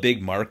still a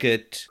big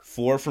market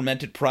for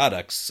fermented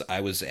products.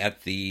 I was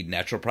at the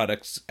Natural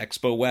Products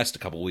Expo West a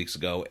couple of weeks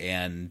ago,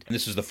 and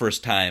this was the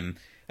first time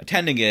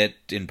attending it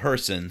in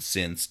person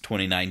since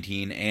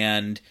 2019,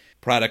 and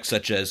products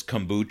such as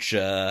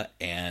kombucha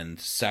and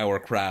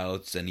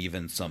sauerkrauts and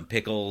even some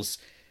pickles,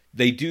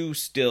 they do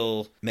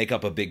still make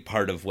up a big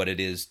part of what it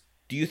is.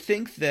 Do you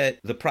think that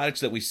the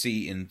products that we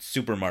see in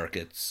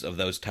supermarkets of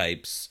those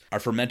types are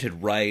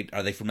fermented right?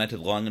 Are they fermented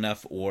long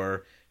enough?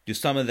 Or do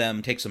some of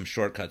them take some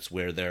shortcuts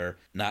where they're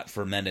not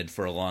fermented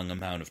for a long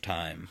amount of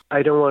time?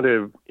 I don't want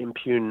to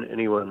impugn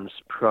anyone's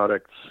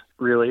products,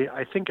 really.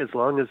 I think as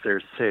long as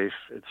they're safe,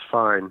 it's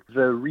fine.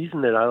 The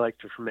reason that I like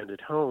to ferment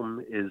at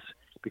home is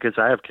because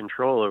I have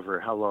control over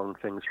how long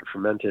things are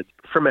fermented.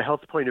 From a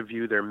health point of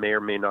view, there may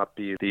or may not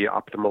be the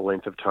optimal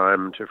length of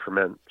time to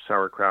ferment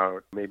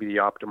sauerkraut. Maybe the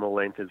optimal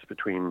length is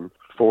between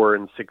 4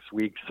 and 6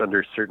 weeks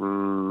under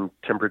certain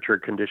temperature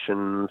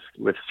conditions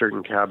with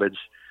certain cabbage,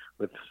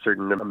 with a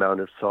certain amount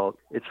of salt.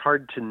 It's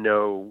hard to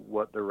know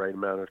what the right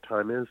amount of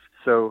time is.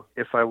 So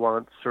if I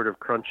want sort of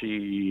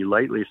crunchy,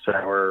 lightly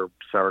sour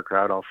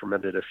sauerkraut, I'll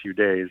ferment it a few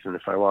days. And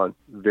if I want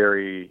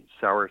very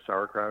sour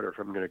sauerkraut, or if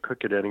I'm going to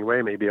cook it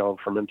anyway, maybe I'll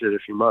ferment it a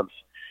few months.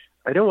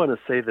 I don't want to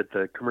say that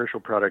the commercial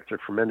products are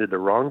fermented the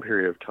wrong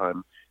period of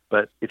time,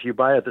 but if you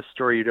buy at the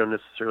store, you don't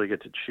necessarily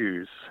get to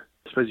choose.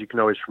 I suppose you can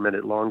always ferment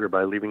it longer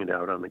by leaving it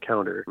out on the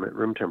counter at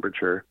room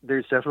temperature.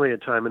 There's definitely a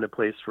time and a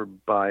place for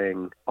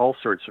buying all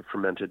sorts of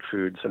fermented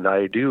foods, and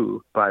I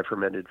do buy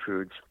fermented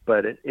foods.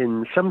 But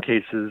in some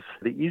cases,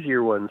 the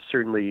easier ones,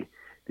 certainly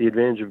the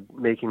advantage of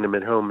making them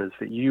at home is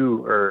that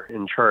you are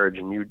in charge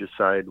and you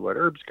decide what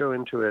herbs go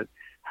into it,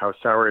 how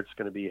sour it's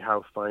going to be,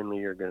 how finely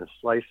you're going to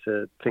slice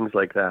it, things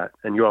like that.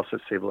 And you also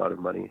save a lot of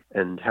money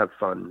and have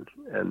fun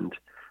and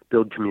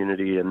build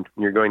community. And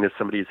when you're going to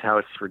somebody's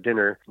house for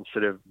dinner,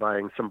 instead of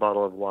buying some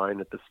bottle of wine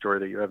at the store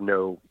that you have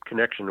no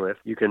connection with,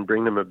 you can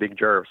bring them a big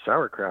jar of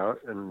sauerkraut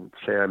and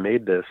say, I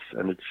made this.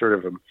 And it's sort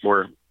of a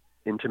more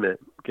intimate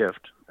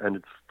gift. And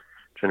it's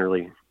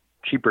generally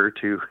cheaper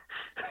too.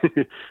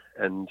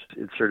 And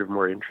it's sort of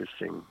more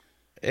interesting.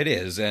 It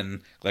is.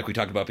 And like we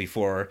talked about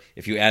before,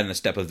 if you add in the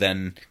step of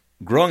then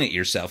growing it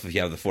yourself, if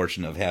you have the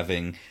fortune of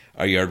having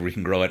a yard where you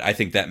can grow it, I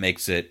think that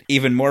makes it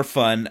even more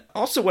fun.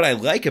 Also, what I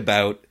like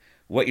about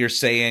what you're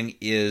saying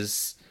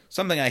is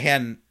something I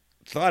hadn't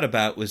thought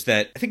about, was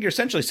that I think you're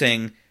essentially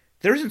saying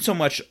there isn't so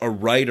much a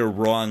right or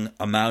wrong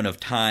amount of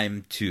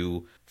time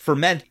to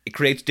ferment. It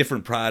creates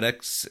different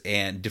products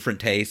and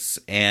different tastes,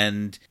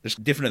 and there's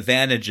different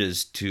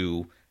advantages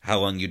to how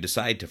long you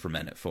decide to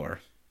ferment it for.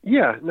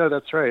 Yeah, no,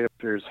 that's right.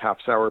 There's half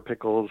sour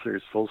pickles,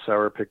 there's full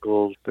sour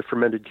pickles. The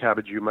fermented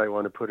cabbage you might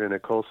want to put in a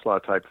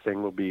coleslaw type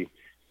thing will be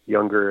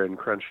younger and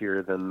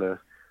crunchier than the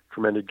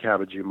fermented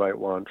cabbage you might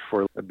want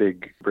for a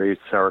big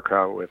braised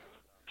sauerkraut with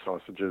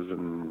sausages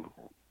and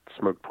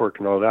smoked pork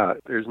and all that.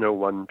 There's no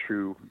one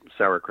true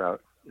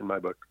sauerkraut in my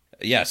book.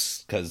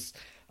 Yes, because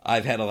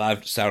I've had a lot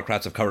of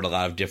sauerkrauts. I've covered a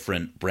lot of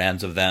different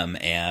brands of them,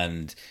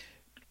 and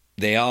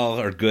they all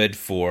are good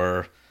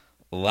for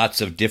lots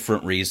of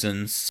different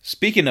reasons.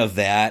 Speaking of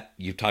that,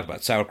 you've talked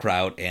about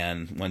sauerkraut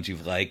and ones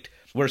you've liked.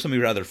 What are some of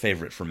your other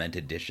favorite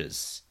fermented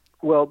dishes?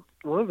 Well,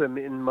 one of them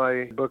in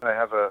my book, I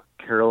have a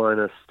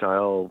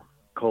Carolina-style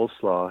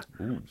coleslaw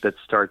that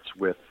starts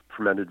with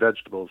fermented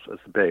vegetables as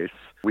the base.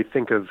 We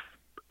think of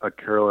a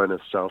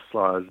Carolina-style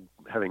slaw as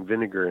having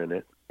vinegar in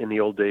it. In the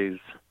old days,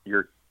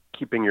 you're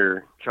keeping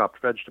your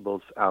chopped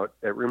vegetables out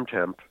at room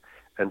temp,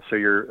 and so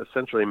you're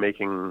essentially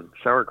making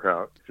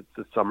sauerkraut. If it's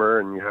the summer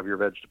and you have your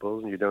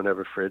vegetables and you don't have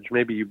a fridge,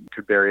 maybe you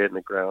could bury it in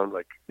the ground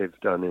like they've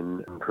done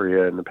in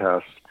Korea in the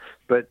past.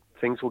 But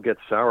things will get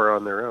sour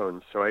on their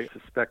own. So I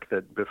suspect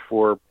that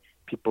before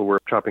people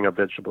were chopping up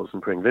vegetables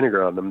and putting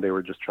vinegar on them, they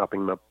were just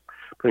chopping them up,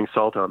 putting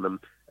salt on them,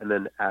 and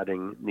then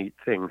adding neat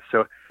things.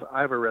 So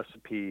I have a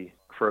recipe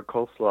for a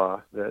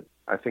coleslaw that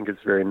I think is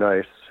very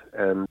nice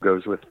and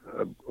goes with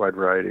a wide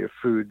variety of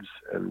foods.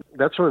 And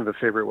that's one of the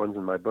favorite ones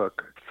in my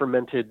book.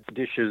 Fermented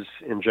dishes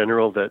in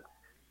general that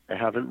I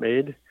haven't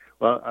made,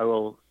 well, I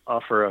will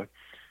offer a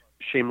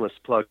shameless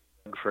plug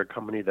for a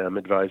company that I'm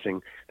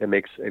advising that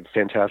makes a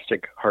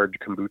fantastic hard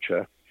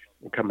kombucha.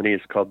 The company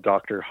is called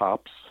Dr.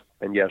 Hops.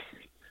 And yes,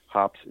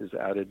 hops is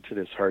added to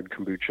this hard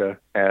kombucha.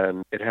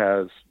 And it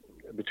has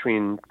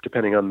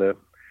depending on the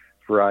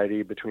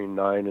variety, between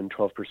 9 and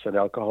 12%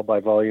 alcohol by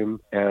volume.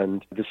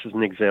 And this is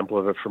an example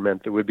of a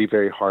ferment that would be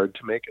very hard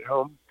to make at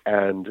home.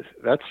 And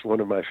that's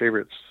one of my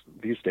favorites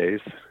these days.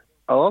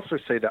 I'll also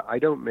say that I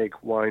don't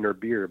make wine or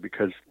beer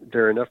because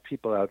there are enough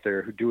people out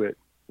there who do it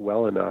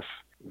well enough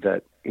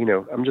that,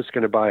 I'm just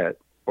going to buy it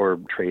or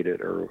trade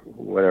it or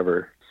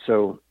whatever.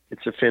 So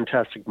it's a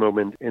fantastic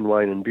moment in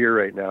wine and beer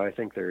right now. I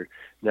think they're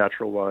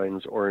natural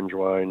wines, orange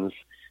wines.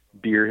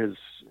 Beer has,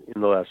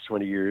 in the last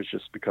 20 years,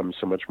 just become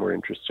so much more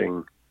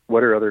interesting.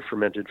 What are other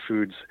fermented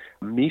foods?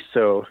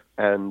 Miso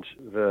and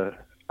the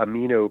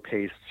amino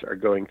pastes are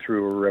going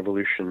through a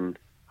revolution.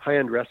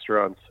 High-end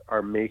restaurants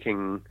are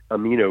making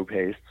amino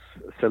pastes,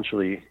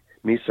 essentially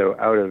miso,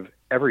 out of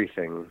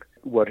everything.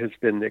 What has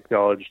been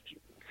acknowledged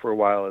for a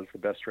while as the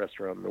best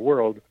restaurant in the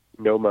world,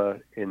 Noma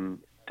in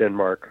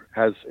Denmark,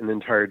 has an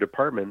entire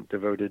department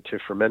devoted to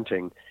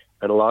fermenting.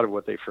 And a lot of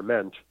what they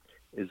ferment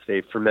is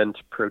they ferment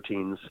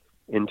proteins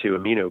into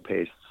amino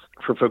pastes.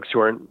 For folks who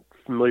aren't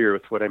familiar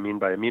with what I mean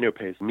by amino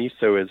paste,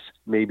 miso is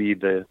maybe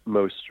the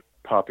most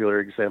popular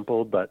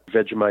example, but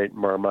Vegemite,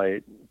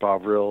 Marmite,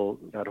 Bovril,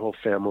 that whole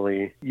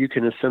family, you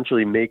can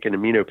essentially make an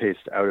amino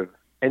paste out of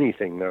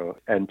anything now,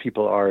 and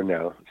people are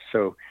now.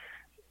 So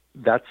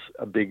that's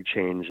a big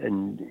change,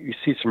 and you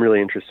see some really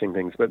interesting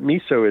things. But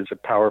miso is a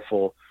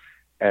powerful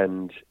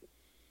and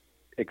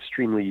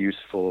extremely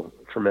useful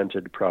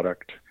fermented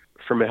product.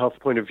 From a health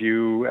point of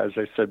view, as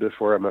I said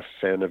before, I'm a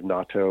fan of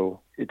natto.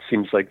 It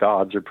seems like the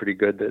odds are pretty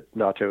good that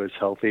natto is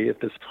healthy at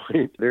this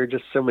point. There are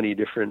just so many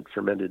different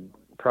fermented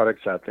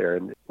products out there,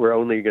 and we're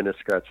only going to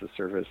scratch the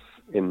surface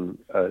in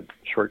a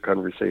short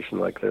conversation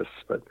like this.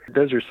 But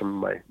those are some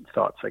of my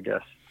thoughts, I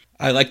guess.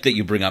 I like that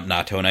you bring up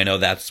natto, and I know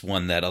that's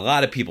one that a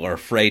lot of people are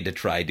afraid to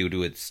try due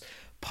to its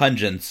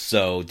pungence,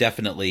 so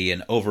definitely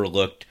an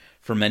overlooked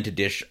fermented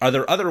dish. Are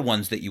there other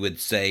ones that you would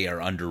say are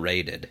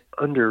underrated?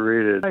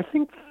 Underrated. I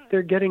think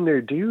they're getting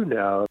their due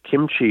now.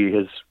 Kimchi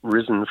has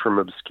risen from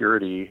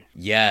obscurity.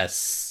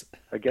 Yes.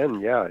 Again,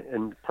 yeah.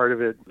 And part of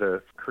it,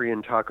 the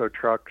Korean taco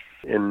trucks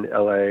in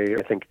LA,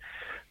 I think,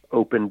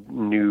 opened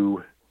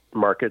new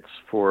markets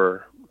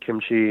for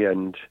kimchi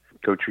and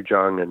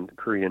gochujang and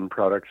Korean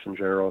products in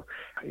general.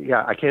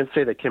 Yeah, I can't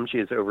say that kimchi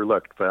is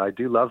overlooked, but I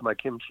do love my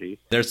kimchi.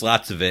 There's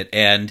lots of it.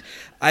 And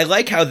I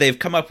like how they've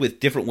come up with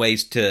different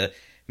ways to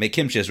make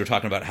kimchi, as we're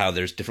talking about how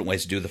there's different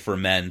ways to do the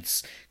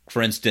ferments.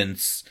 For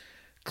instance,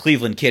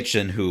 Cleveland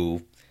Kitchen,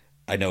 who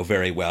I know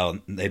very well.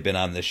 They've been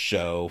on this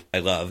show. I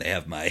love they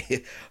have my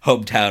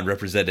hometown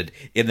represented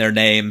in their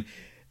name.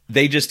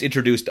 They just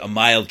introduced a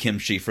mild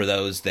kimchi for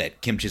those that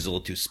kimchi is a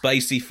little too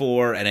spicy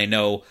for, and I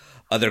know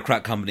other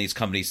crock companies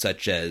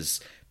such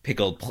as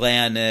Pickled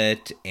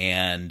Planet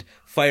and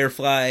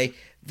Firefly,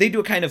 they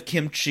do a kind of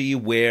kimchi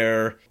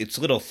where it's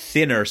a little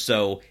thinner,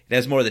 so it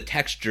has more of the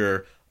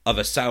texture of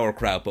a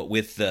sauerkraut, but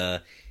with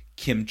the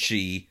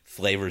kimchi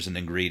flavors and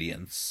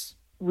ingredients.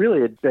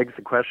 Really, it begs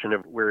the question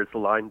of where is the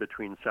line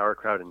between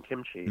sauerkraut and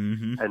kimchi.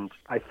 Mm-hmm. And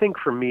I think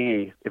for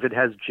me, if it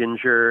has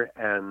ginger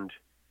and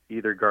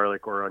either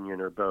garlic or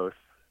onion or both,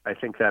 I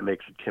think that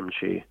makes it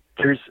kimchi.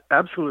 There's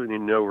absolutely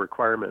no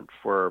requirement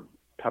for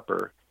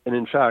pepper. And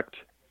in fact,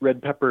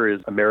 red pepper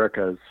is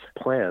America's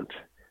plant.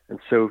 And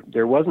so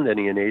there wasn't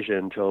any in Asia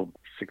until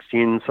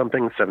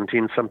 16-something,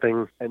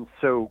 17-something. And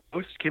so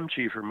most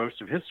kimchi for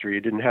most of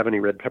history didn't have any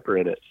red pepper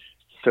in it.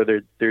 So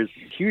there's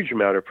a huge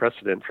amount of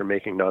precedent for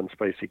making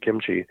non-spicy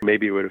kimchi.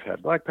 Maybe it would have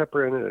had black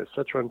pepper in it, or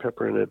Szechuan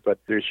pepper in it, but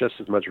there's just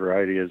as much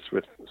variety as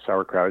with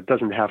sauerkraut. It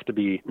doesn't have to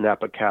be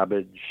Napa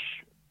cabbage,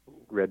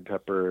 red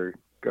pepper,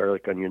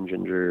 garlic, onion,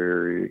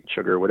 ginger,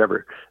 sugar,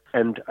 whatever.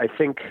 And I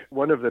think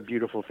one of the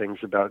beautiful things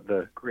about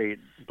the great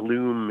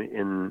bloom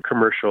in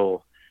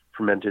commercial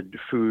fermented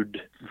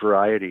food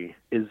variety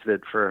is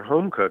that for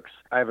home cooks,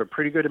 I have a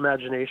pretty good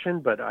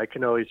imagination, but I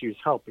can always use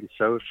help. And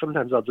so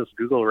sometimes I'll just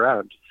Google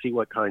around to see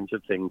what kinds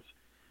of things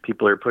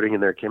people are putting in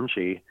their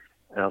kimchi.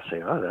 And I'll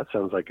say, oh, that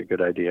sounds like a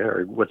good idea,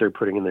 or what they're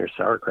putting in their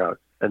sauerkraut.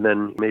 And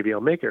then maybe I'll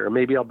make it, or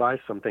maybe I'll buy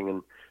something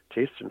and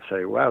taste and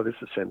say, wow, this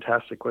is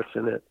fantastic. What's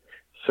in it?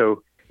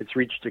 So it's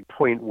reached a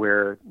point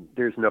where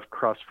there's enough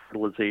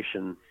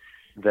cross-fertilization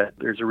that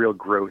there's a real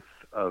growth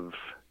of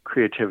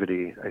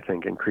creativity, I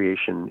think, and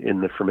creation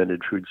in the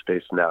fermented food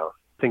space now.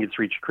 I think it's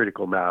reached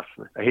critical mass.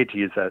 I hate to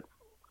use that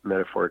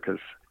metaphor because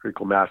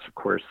critical mass, of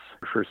course,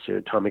 refers to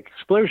atomic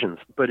explosions,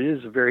 but it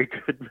is a very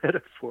good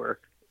metaphor.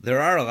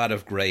 There are a lot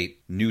of great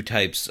new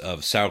types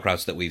of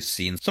sauerkrauts that we've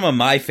seen. Some of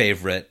my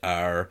favorite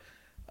are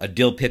a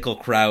dill pickle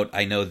kraut.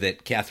 I know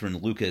that Catherine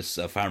Lucas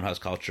of Farmhouse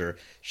Culture,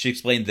 she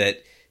explained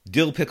that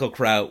dill pickle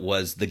kraut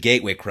was the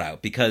gateway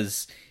kraut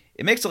because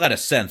it makes a lot of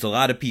sense. A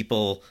lot of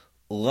people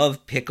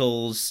love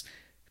pickles.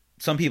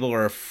 Some people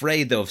are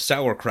afraid, though, of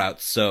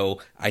sauerkraut, so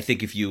I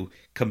think if you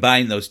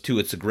combine those two,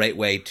 it's a great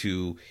way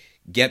to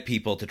get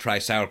people to try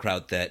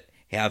sauerkraut that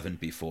haven't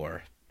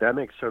before. That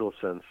makes total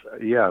sense.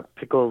 Yeah,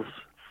 pickles,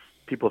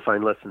 people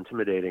find less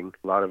intimidating.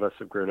 A lot of us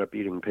have grown up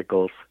eating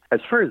pickles.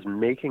 As far as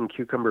making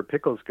cucumber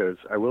pickles goes,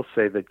 I will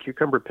say that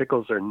cucumber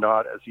pickles are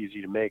not as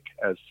easy to make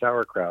as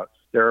sauerkraut.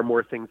 There are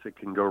more things that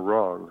can go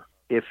wrong.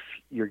 If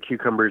your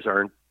cucumbers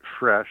aren't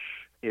fresh,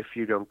 if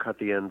you don't cut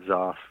the ends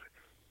off,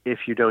 if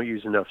you don't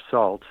use enough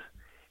salt,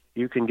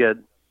 you can get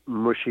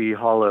mushy,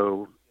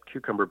 hollow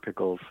cucumber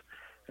pickles,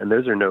 and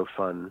those are no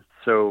fun.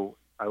 So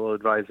I will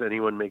advise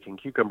anyone making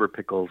cucumber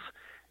pickles,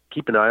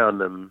 keep an eye on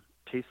them,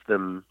 taste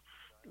them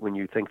when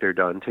you think they're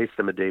done, taste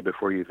them a day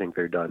before you think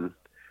they're done,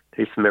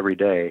 taste them every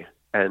day.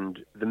 And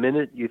the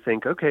minute you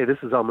think, okay, this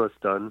is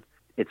almost done,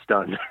 it's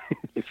done.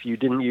 If you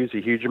didn't use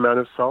a huge amount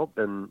of salt,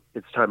 then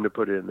it's time to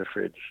put it in the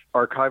fridge.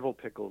 Archival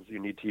pickles, you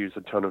need to use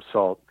a ton of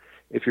salt.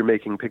 If you're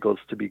making pickles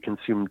to be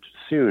consumed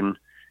soon,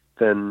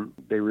 then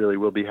they really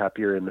will be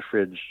happier in the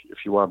fridge if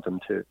you want them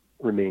to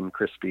remain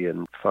crispy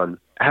and fun.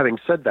 Having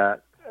said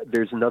that,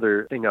 there's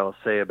another thing I'll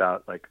say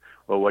about, like,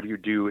 well, what do you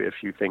do if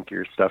you think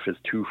your stuff is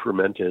too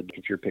fermented,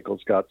 if your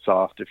pickles got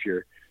soft, if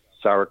your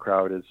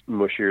sauerkraut is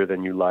mushier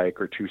than you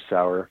like or too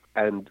sour?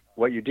 And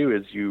what you do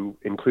is you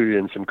include it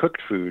in some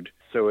cooked food.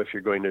 So if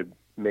you're going to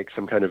make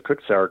some kind of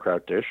cooked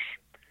sauerkraut dish,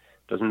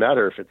 doesn't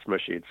matter if it's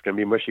mushy. It's going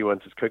to be mushy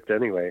once it's cooked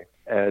anyway.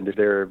 And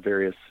there are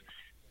various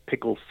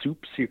pickle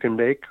soups you can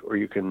make, or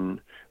you can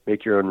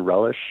make your own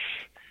relish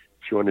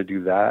if you want to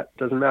do that.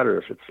 Doesn't matter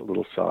if it's a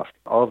little soft.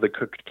 All of the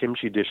cooked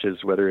kimchi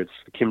dishes, whether it's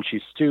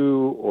kimchi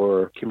stew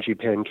or kimchi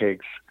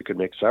pancakes, you could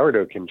make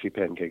sourdough kimchi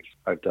pancakes.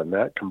 I've done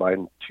that,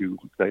 combine two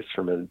nice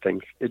fermented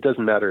things. It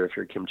doesn't matter if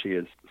your kimchi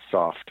is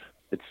soft.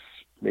 It's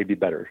maybe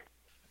better.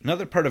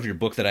 Another part of your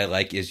book that I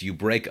like is you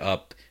break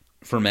up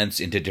ferments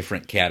into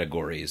different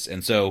categories.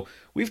 And so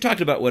we've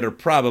talked about what are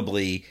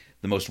probably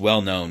the most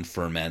well-known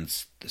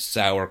ferments, the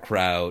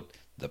sauerkraut,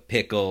 the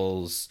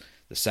pickles,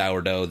 the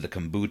sourdough, the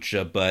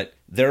kombucha, but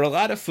there are a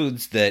lot of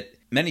foods that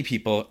many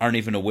people aren't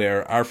even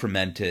aware are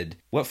fermented.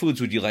 What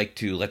foods would you like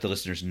to let the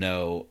listeners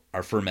know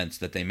are ferments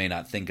that they may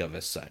not think of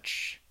as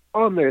such?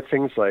 There are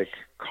things like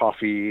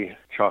coffee,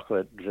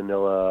 chocolate,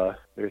 vanilla.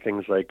 There are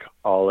things like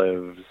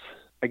olives.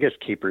 I guess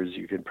capers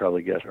you could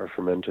probably get are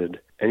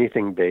fermented.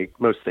 Anything baked,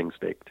 most things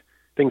baked.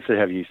 Things that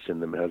have yeast in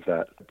them have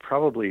that.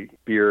 Probably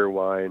beer,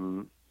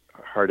 wine,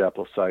 hard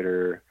apple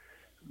cider,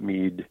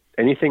 mead.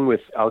 Anything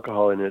with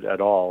alcohol in it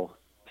at all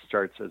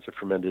starts as a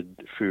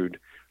fermented food.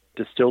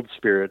 Distilled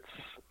spirits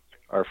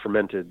are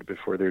fermented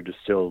before they're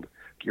distilled.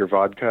 Your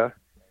vodka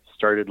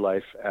started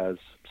life as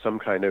some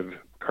kind of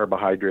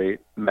carbohydrate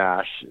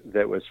mash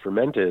that was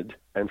fermented,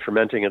 and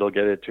fermenting it'll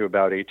get it to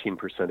about 18%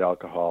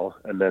 alcohol,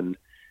 and then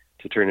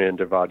to turn it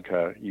into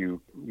vodka,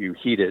 you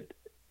heat it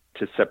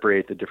to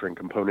separate the different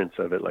components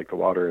of it, like the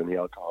water and the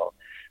alcohol.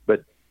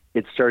 But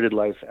it started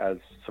life as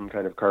some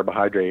kind of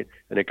carbohydrate,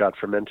 and it got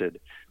fermented.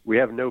 We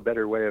have no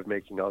better way of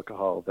making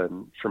alcohol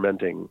than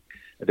fermenting.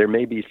 There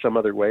may be some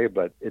other way,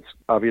 but it's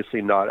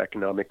obviously not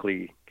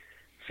economically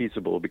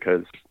feasible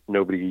because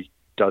nobody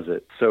does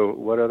it. So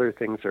what other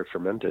things are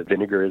fermented?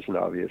 Vinegar is an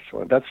obvious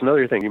one. That's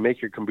another thing. You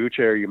make your kombucha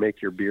or you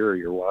make your beer or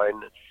your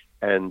wine,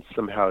 and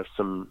somehow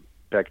some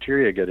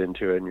bacteria get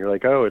into it, and you're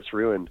like, oh, it's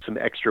ruined. Some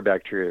extra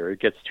bacteria, or it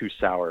gets too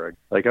sour.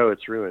 Like, oh,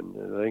 it's ruined.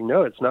 Like,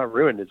 no, it's not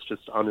ruined. It's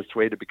just on its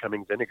way to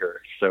becoming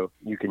vinegar. So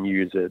you can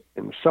use it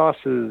in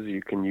sauces.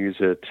 You can use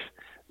it.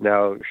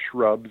 Now,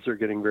 shrubs are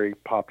getting very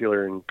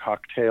popular in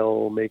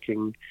cocktail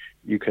making.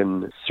 You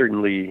can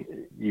certainly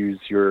use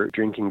your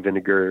drinking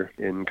vinegar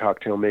in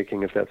cocktail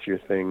making if that's your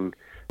thing.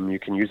 You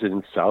can use it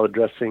in salad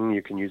dressing.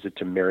 You can use it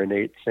to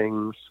marinate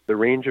things. The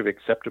range of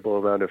acceptable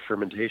amount of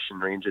fermentation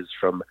ranges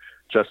from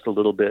just a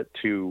little bit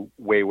to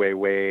way, way,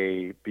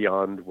 way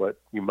beyond what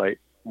you might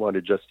want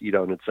to just eat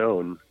on its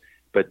own.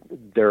 But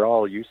they're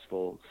all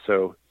useful.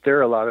 So there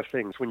are a lot of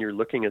things. When you're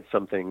looking at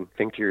something,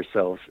 think to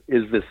yourself,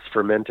 is this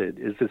fermented?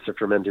 Is this a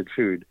fermented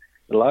food?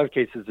 In a lot of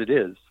cases, it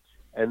is.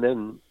 And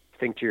then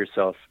think to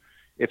yourself,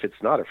 if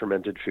it's not a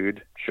fermented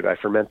food, should I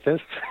ferment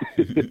this?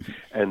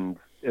 And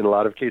in a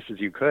lot of cases,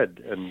 you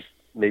could, and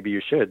maybe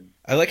you should.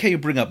 I like how you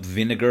bring up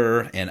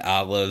vinegar and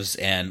olives,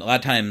 and a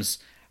lot of times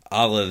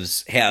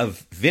olives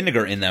have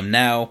vinegar in them.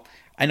 Now,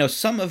 I know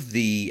some of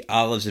the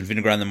olives and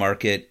vinegar on the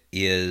market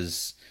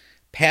is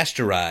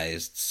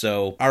pasteurized.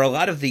 So are a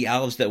lot of the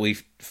olives that we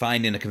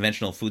find in a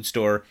conventional food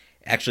store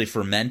actually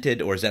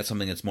fermented, or is that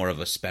something that's more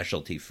of a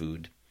specialty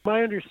food?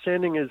 My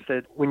understanding is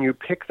that when you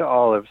pick the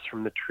olives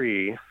from the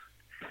tree,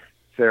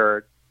 there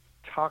are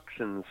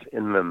toxins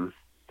in them,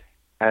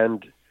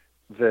 and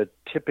the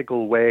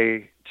typical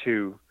way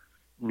to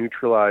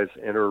neutralize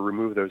and or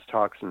remove those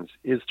toxins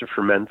is to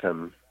ferment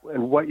them.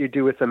 And what you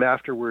do with them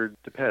afterward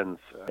depends.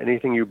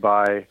 Anything you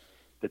buy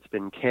that's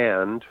been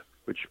canned,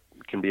 which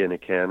can be in a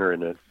can or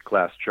in a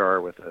glass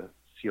jar with a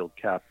sealed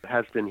cap,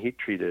 has been heat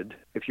treated.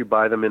 If you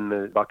buy them in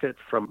the bucket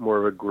from more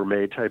of a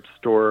gourmet type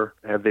store,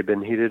 have they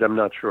been heated? I'm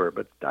not sure.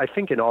 But I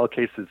think in all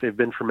cases they've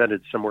been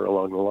fermented somewhere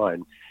along the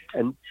line.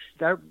 And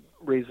that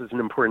raises an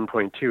important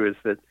point too, is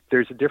that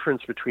there's a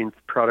difference between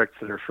products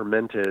that are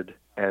fermented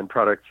and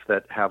products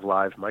that have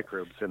live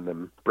microbes in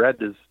them. Bread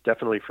is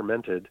definitely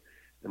fermented,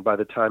 and by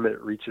the time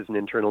it reaches an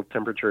internal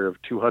temperature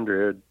of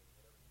 200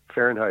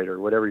 Fahrenheit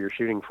or whatever you're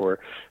shooting for,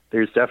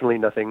 there's definitely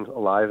nothing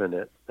alive in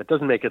it. That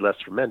doesn't make it less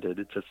fermented.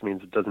 It just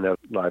means it doesn't have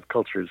live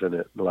cultures in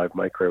it, live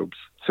microbes.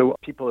 So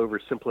people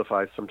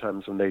oversimplify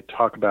sometimes when they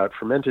talk about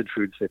fermented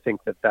foods. They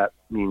think that that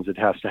means it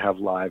has to have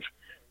live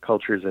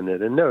cultures in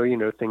it. And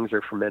no, things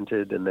are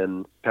fermented and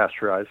then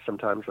pasteurized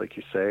sometimes, like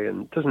you say,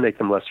 and it doesn't make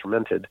them less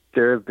fermented.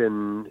 There have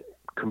been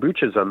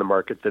kombuchas on the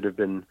market that have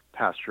been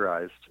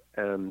pasteurized,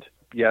 and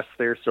yes,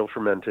 they're still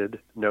fermented.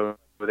 No,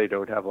 they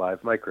don't have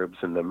live microbes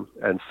in them.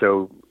 And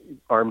so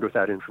armed with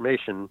that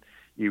information,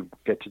 you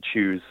get to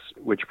choose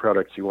which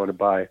products you want to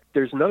buy.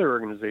 There's another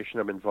organization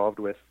I'm involved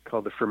with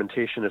called the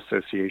Fermentation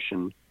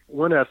Association.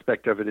 One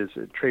aspect of it is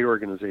a trade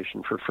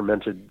organization for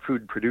fermented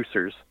food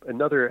producers.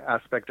 Another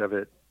aspect of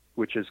it,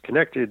 which is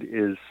connected,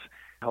 is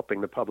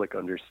helping the public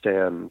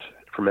understand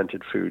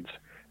fermented foods.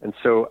 And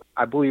so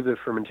I believe the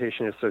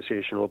Fermentation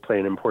Association will play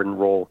an important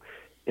role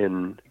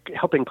in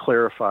helping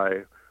clarify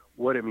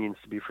what it means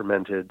to be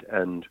fermented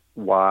and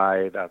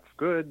why that's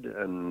good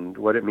and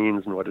what it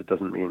means and what it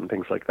doesn't mean,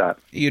 things like that.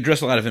 You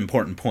address a lot of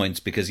important points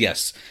because,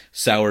 yes,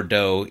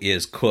 sourdough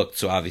is cooked,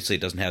 so obviously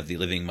it doesn't have the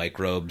living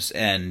microbes,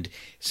 and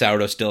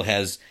sourdough still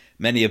has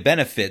many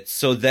benefits.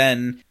 So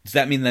then, does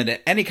that mean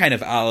that any kind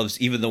of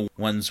olives, even the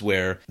ones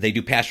where they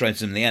do pasteurize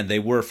them in the end, they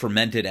were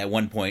fermented at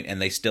one point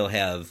and they still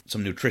have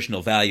some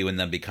nutritional value in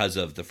them because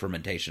of the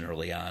fermentation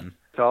early on?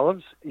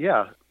 Olives?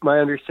 Yeah. My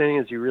understanding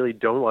is you really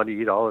don't want to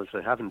eat olives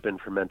that haven't been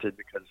fermented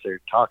because they're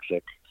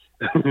toxic.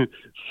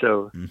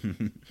 So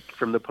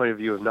from the point of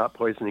view of not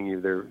poisoning you,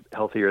 they're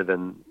healthier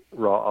than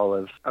raw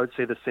olives. I would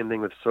say the same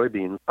thing with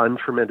soybeans.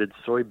 Unfermented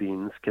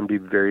soybeans can be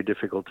very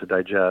difficult to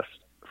digest.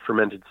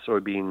 Fermented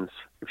soybeans,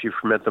 if you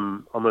ferment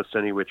them almost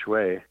any which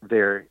way,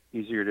 they're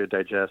easier to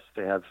digest.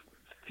 They have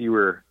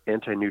fewer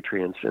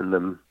anti-nutrients in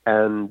them.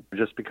 And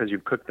just because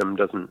you've cooked them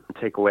doesn't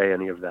take away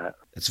any of that.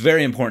 It's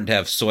very important to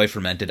have soy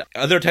fermented.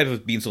 Other type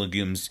of beans and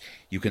legumes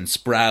you can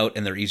sprout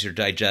and they're easier to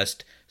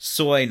digest.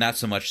 Soy, not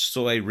so much.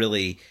 Soy,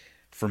 really,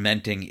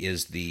 fermenting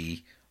is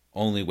the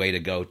only way to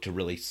go to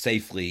really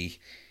safely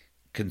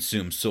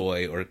consume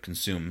soy or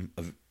consume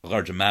a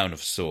large amount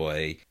of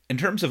soy. In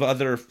terms of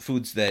other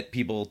foods that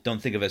people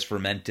don't think of as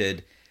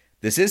fermented,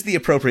 this is the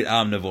Appropriate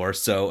Omnivore,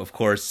 so of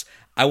course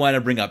I want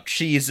to bring up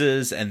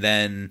cheeses and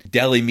then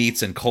deli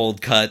meats and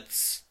cold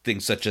cuts,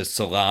 things such as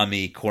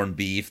salami, corned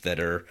beef that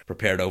are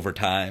prepared over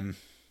time.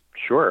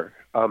 Sure.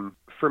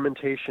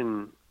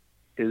 Fermentation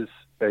is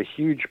a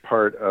huge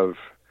part of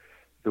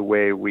the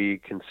way we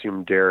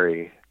consume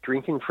dairy.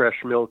 Drinking fresh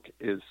milk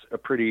is a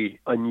pretty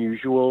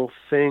unusual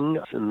thing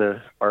in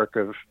the arc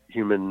of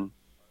human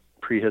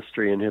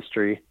prehistory and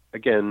history.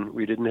 again,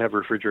 we didn't have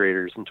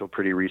refrigerators until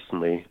pretty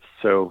recently.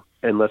 So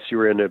unless you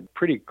were in a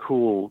pretty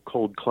cool,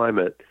 cold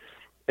climate,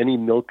 any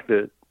milk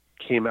that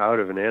came out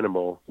of an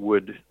animal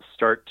would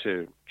start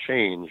to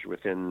change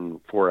within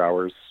 4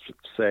 hours,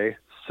 say.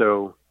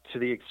 So to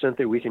the extent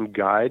that we can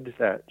guide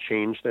that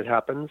change that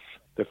happens,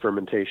 the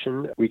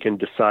fermentation, we can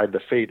decide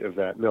the fate of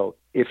that milk.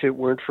 If it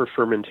weren't for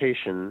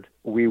fermentation,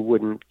 we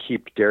wouldn't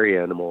keep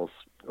dairy animals,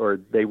 or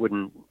they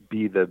wouldn't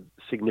be the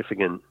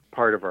significant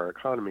part of our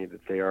economy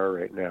that they are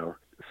right now.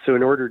 So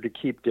in order to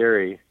keep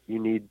dairy, you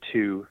need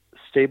to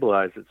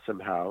stabilize it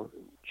somehow,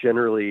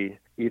 generally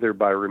either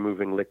by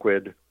removing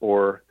liquid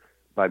or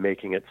by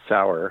making it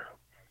sour,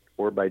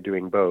 or by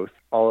doing both.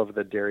 All of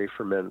the dairy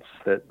ferments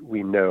that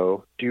we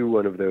know do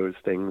one of those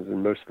things,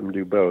 and most of them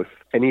do both.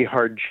 Any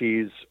hard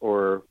cheese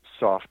or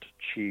soft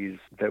cheese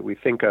that we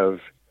think of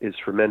is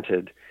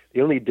fermented.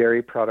 The only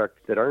dairy products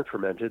that aren't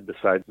fermented,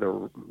 besides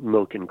the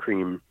milk and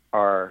cream,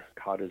 are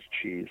cottage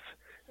cheese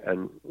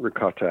and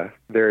ricotta.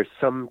 There are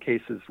some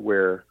cases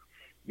where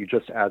you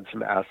just add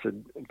some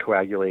acid and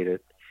coagulate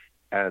it,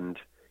 and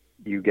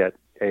you get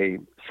a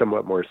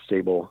somewhat more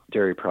stable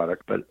dairy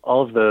product. But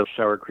all of the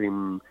sour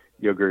cream,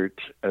 yogurt,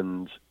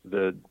 and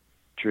the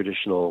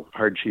traditional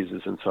hard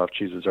cheeses and soft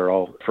cheeses are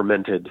all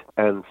fermented.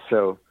 And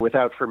so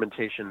without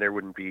fermentation, there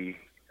wouldn't be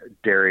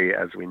dairy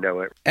as we know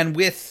it. And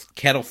with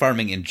cattle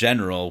farming in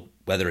general,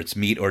 whether it's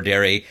meat or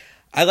dairy,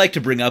 I like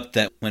to bring up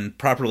that when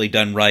properly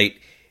done right,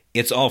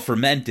 it's all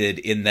fermented,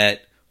 in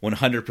that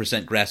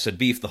 100% grass-fed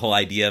beef, the whole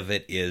idea of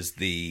it is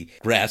the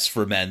grass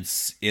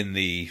ferments in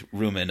the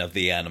rumen of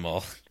the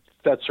animal.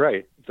 That's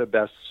right. The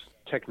best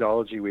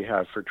technology we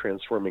have for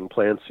transforming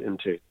plants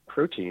into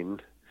protein,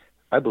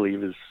 I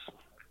believe, is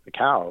the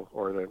cow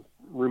or the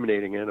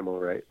ruminating animal,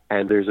 right?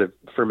 And there's a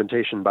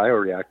fermentation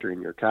bioreactor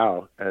in your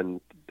cow, and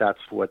that's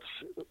what's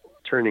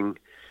turning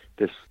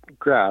this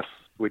grass,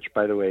 which,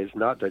 by the way, is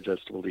not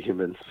digestible to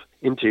humans,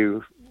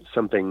 into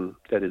something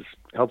that is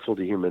helpful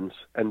to humans.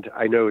 And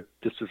I know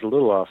this is a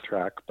little off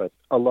track, but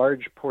a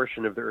large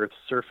portion of the Earth's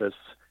surface,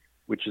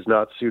 which is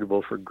not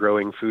suitable for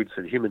growing foods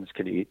that humans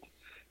can eat,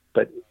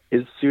 but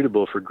is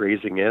suitable for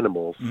grazing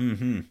animals.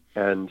 Mm-hmm.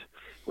 And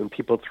when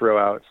people throw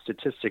out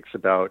statistics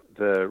about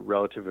the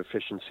relative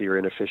efficiency or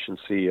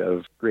inefficiency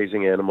of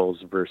grazing animals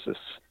versus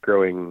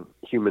growing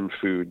human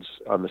foods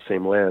on the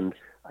same land,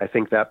 I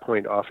think that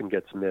point often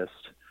gets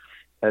missed.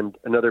 And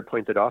another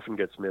point that often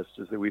gets missed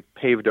is that we've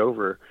paved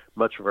over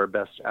much of our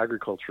best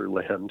agriculture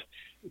land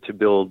to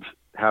build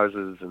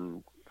houses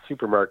and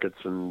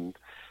supermarkets and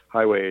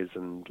highways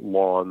and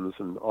lawns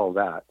and all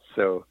that.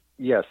 So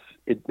yes,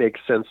 it makes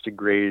sense to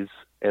graze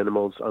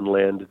animals on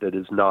land that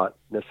is not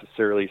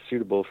necessarily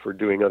suitable for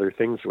doing other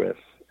things with.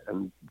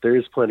 And there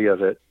is plenty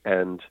of it.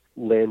 And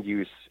land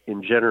use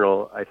in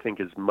general, I think,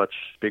 is much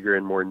bigger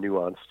and more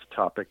nuanced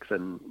topic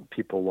than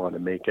people want to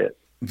make it.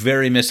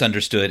 Very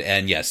misunderstood,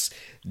 and yes,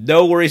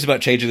 no worries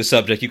about changing the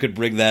subject. You could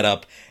bring that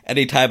up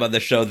anytime on the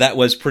show. That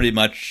was pretty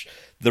much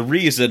the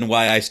reason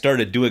why I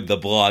started doing the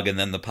blog and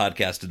then the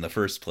podcast in the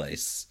first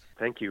place.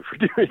 Thank you for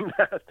doing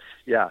that.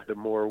 Yeah, the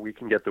more we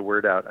can get the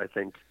word out, I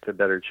think, the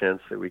better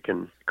chance that we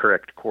can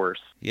correct course.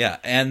 Yeah,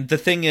 and the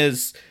thing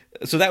is,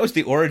 so that was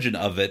the origin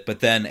of it, but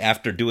then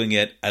after doing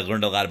it, I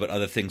learned a lot about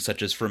other things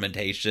such as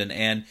fermentation,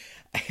 and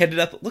I ended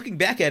up looking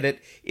back at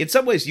it. In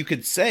some ways, you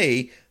could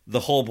say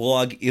the whole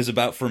blog is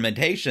about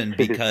fermentation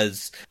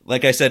because,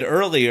 like I said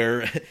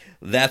earlier,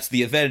 that's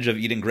the advantage of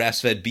eating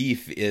grass-fed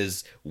beef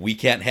is we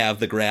can't have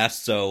the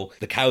grass, so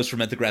the cows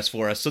ferment the grass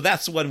for us. So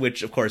that's one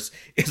which, of course,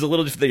 is a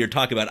little different than you're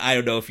talking about. I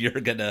don't know if you're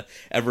going to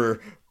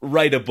ever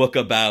write a book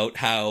about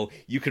how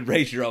you can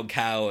raise your own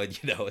cow and,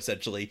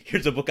 essentially,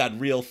 here's a book on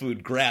real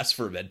food grass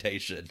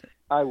fermentation.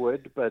 I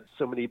would, but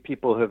so many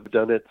people have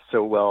done it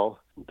so well.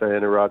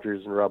 Diana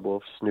Rogers and Rob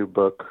Wolf's new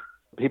book.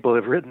 People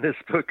have written this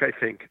book, I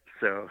think.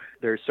 So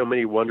there are so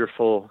many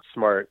wonderful,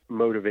 smart,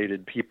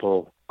 motivated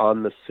people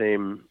on the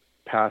same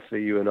path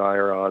that you and I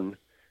are on,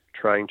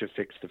 trying to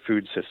fix the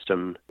food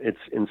system. It's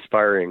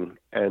inspiring,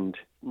 and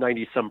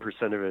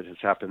 90-some% of it has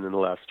happened in the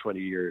last 20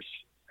 years.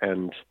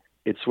 And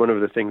it's one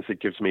of the things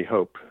that gives me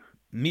hope.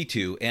 Me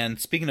too. And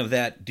speaking of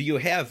that, do you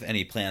have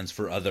any plans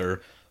for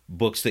other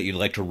books that you'd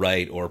like to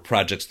write or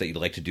projects that you'd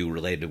like to do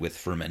related with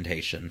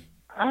fermentation?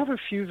 I have a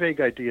few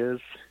vague ideas.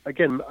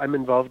 Again, I'm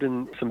involved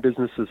in some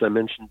businesses. I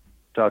mentioned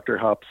Dr.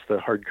 Hops, the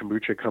hard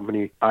kombucha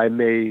company. I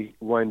may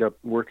wind up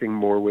working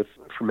more with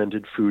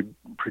fermented food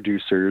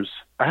producers.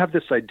 I have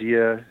this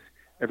idea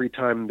every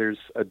time there's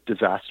a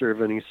disaster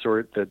of any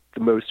sort that the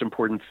most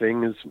important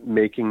thing is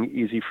making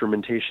easy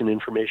fermentation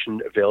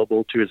information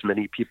available to as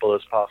many people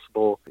as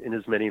possible, in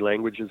as many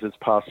languages as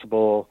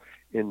possible,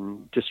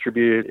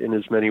 distributed in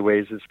as many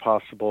ways as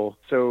possible.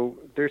 So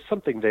there's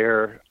something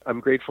there. I'm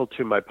grateful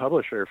to my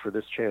publisher for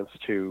this chance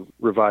to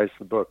revise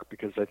the book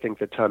because I think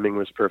the timing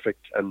was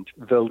perfect. And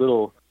the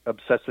little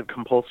obsessive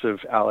compulsive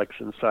Alex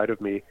inside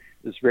of me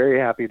is very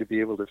happy to be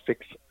able to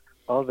fix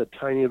all the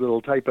tiny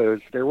little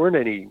typos. There weren't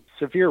any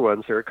severe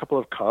ones. There were a couple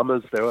of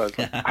commas, though. I was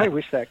like, I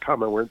wish that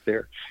comma weren't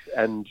there.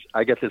 And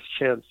I get this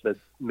chance that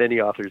many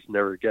authors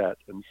never get.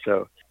 And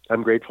so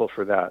I'm grateful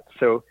for that.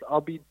 So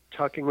I'll be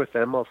talking with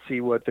them. I'll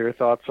see what their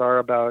thoughts are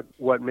about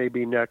what may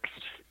be next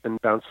and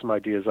bounce some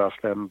ideas off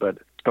them. But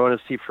I want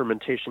to see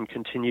fermentation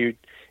continue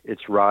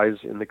its rise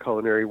in the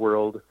culinary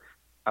world.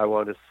 I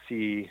want to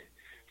see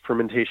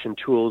fermentation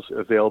tools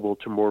available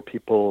to more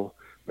people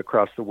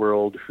across the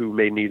world who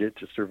may need it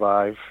to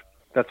survive.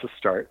 That's a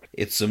start.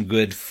 It's some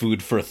good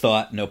food for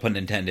thought, no pun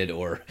intended,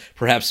 or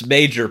perhaps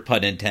major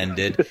pun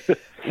intended.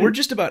 We're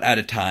just about out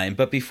of time,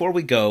 but before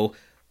we go,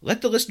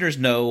 let the listeners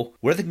know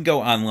where they can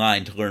go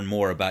online to learn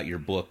more about your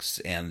books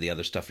and the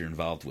other stuff you're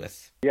involved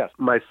with. Yes,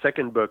 my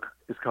second book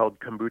is called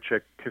Kombucha,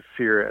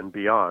 Kefir, and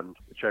Beyond,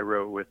 which I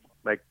wrote with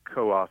my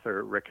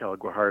co-author, Raquel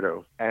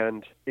Guajardo.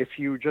 And if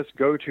you just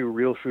go to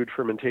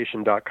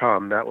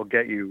realfoodfermentation.com, that will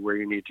get you where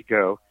you need to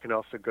go. You can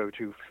also go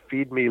to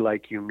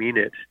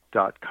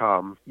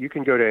feedmelikeyoumeanit.com. You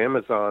can go to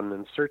Amazon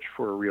and search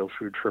for Real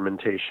Food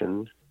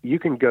Fermentation. You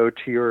can go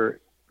to your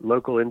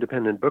local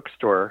independent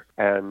bookstore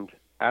and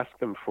ask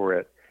them for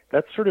it.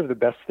 That's sort of the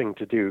best thing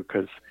to do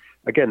because,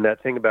 again,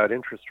 that thing about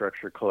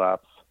infrastructure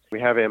collapse, we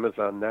have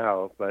Amazon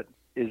now, but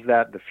is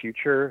that the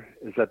future?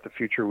 Is that the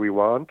future we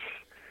want,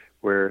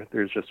 where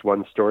there's just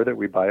one store that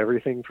we buy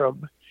everything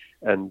from?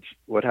 And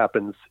what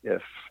happens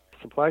if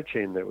supply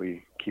chain that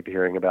we keep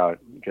hearing about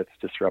gets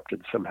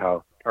disrupted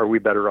somehow? Are we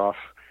better off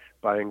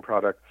buying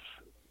products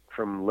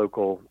from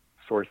local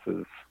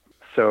sources?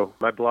 So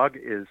my blog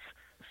is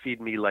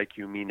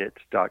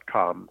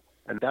feedmelikeyoumeanit.com,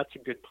 and that's a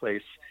good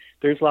place.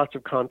 There's lots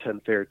of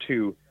content there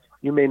too.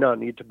 You may not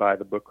need to buy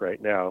the book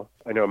right now.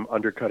 I know I'm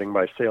undercutting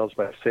my sales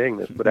by saying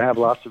this, but I have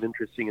lots of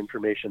interesting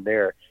information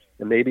there.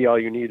 And maybe all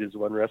you need is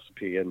one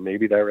recipe, and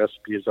maybe that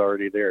recipe is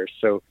already there.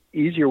 So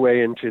ease your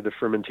way into the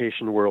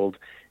fermentation world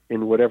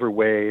in whatever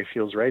way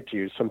feels right to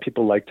you. Some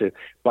people like to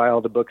buy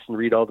all the books and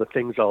read all the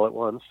things all at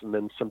once, and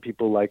then some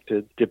people like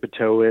to dip a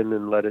toe in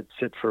and let it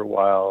sit for a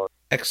while.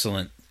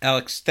 Excellent.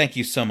 Alex, thank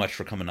you so much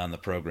for coming on the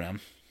program.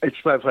 It's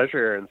my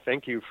pleasure, and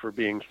thank you for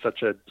being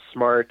such a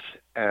smart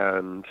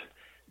and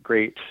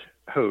great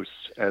host,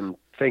 and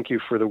thank you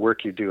for the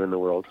work you do in the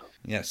world.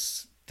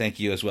 Yes. Thank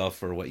you as well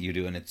for what you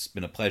do, and it's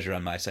been a pleasure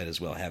on my side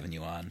as well having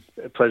you on.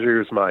 The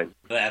pleasure is mine.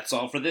 That's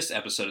all for this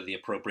episode of the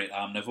Appropriate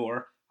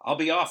Omnivore. I'll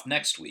be off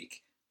next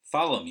week.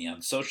 Follow me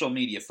on social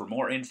media for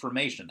more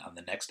information on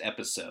the next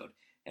episode.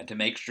 And to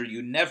make sure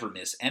you never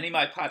miss any of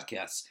my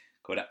podcasts,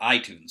 go to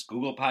iTunes,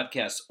 Google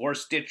Podcasts, or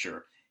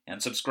Stitcher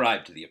and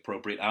subscribe to the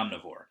Appropriate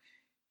Omnivore.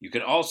 You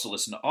can also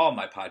listen to all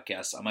my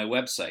podcasts on my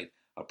website,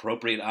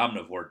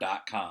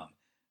 appropriateomnivore.com.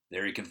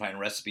 There you can find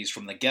recipes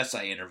from the guests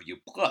I interview,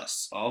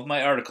 plus all of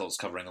my articles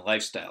covering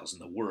lifestyles in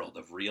the world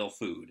of real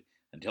food.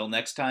 Until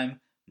next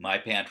time, my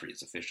pantry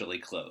is officially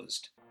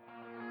closed.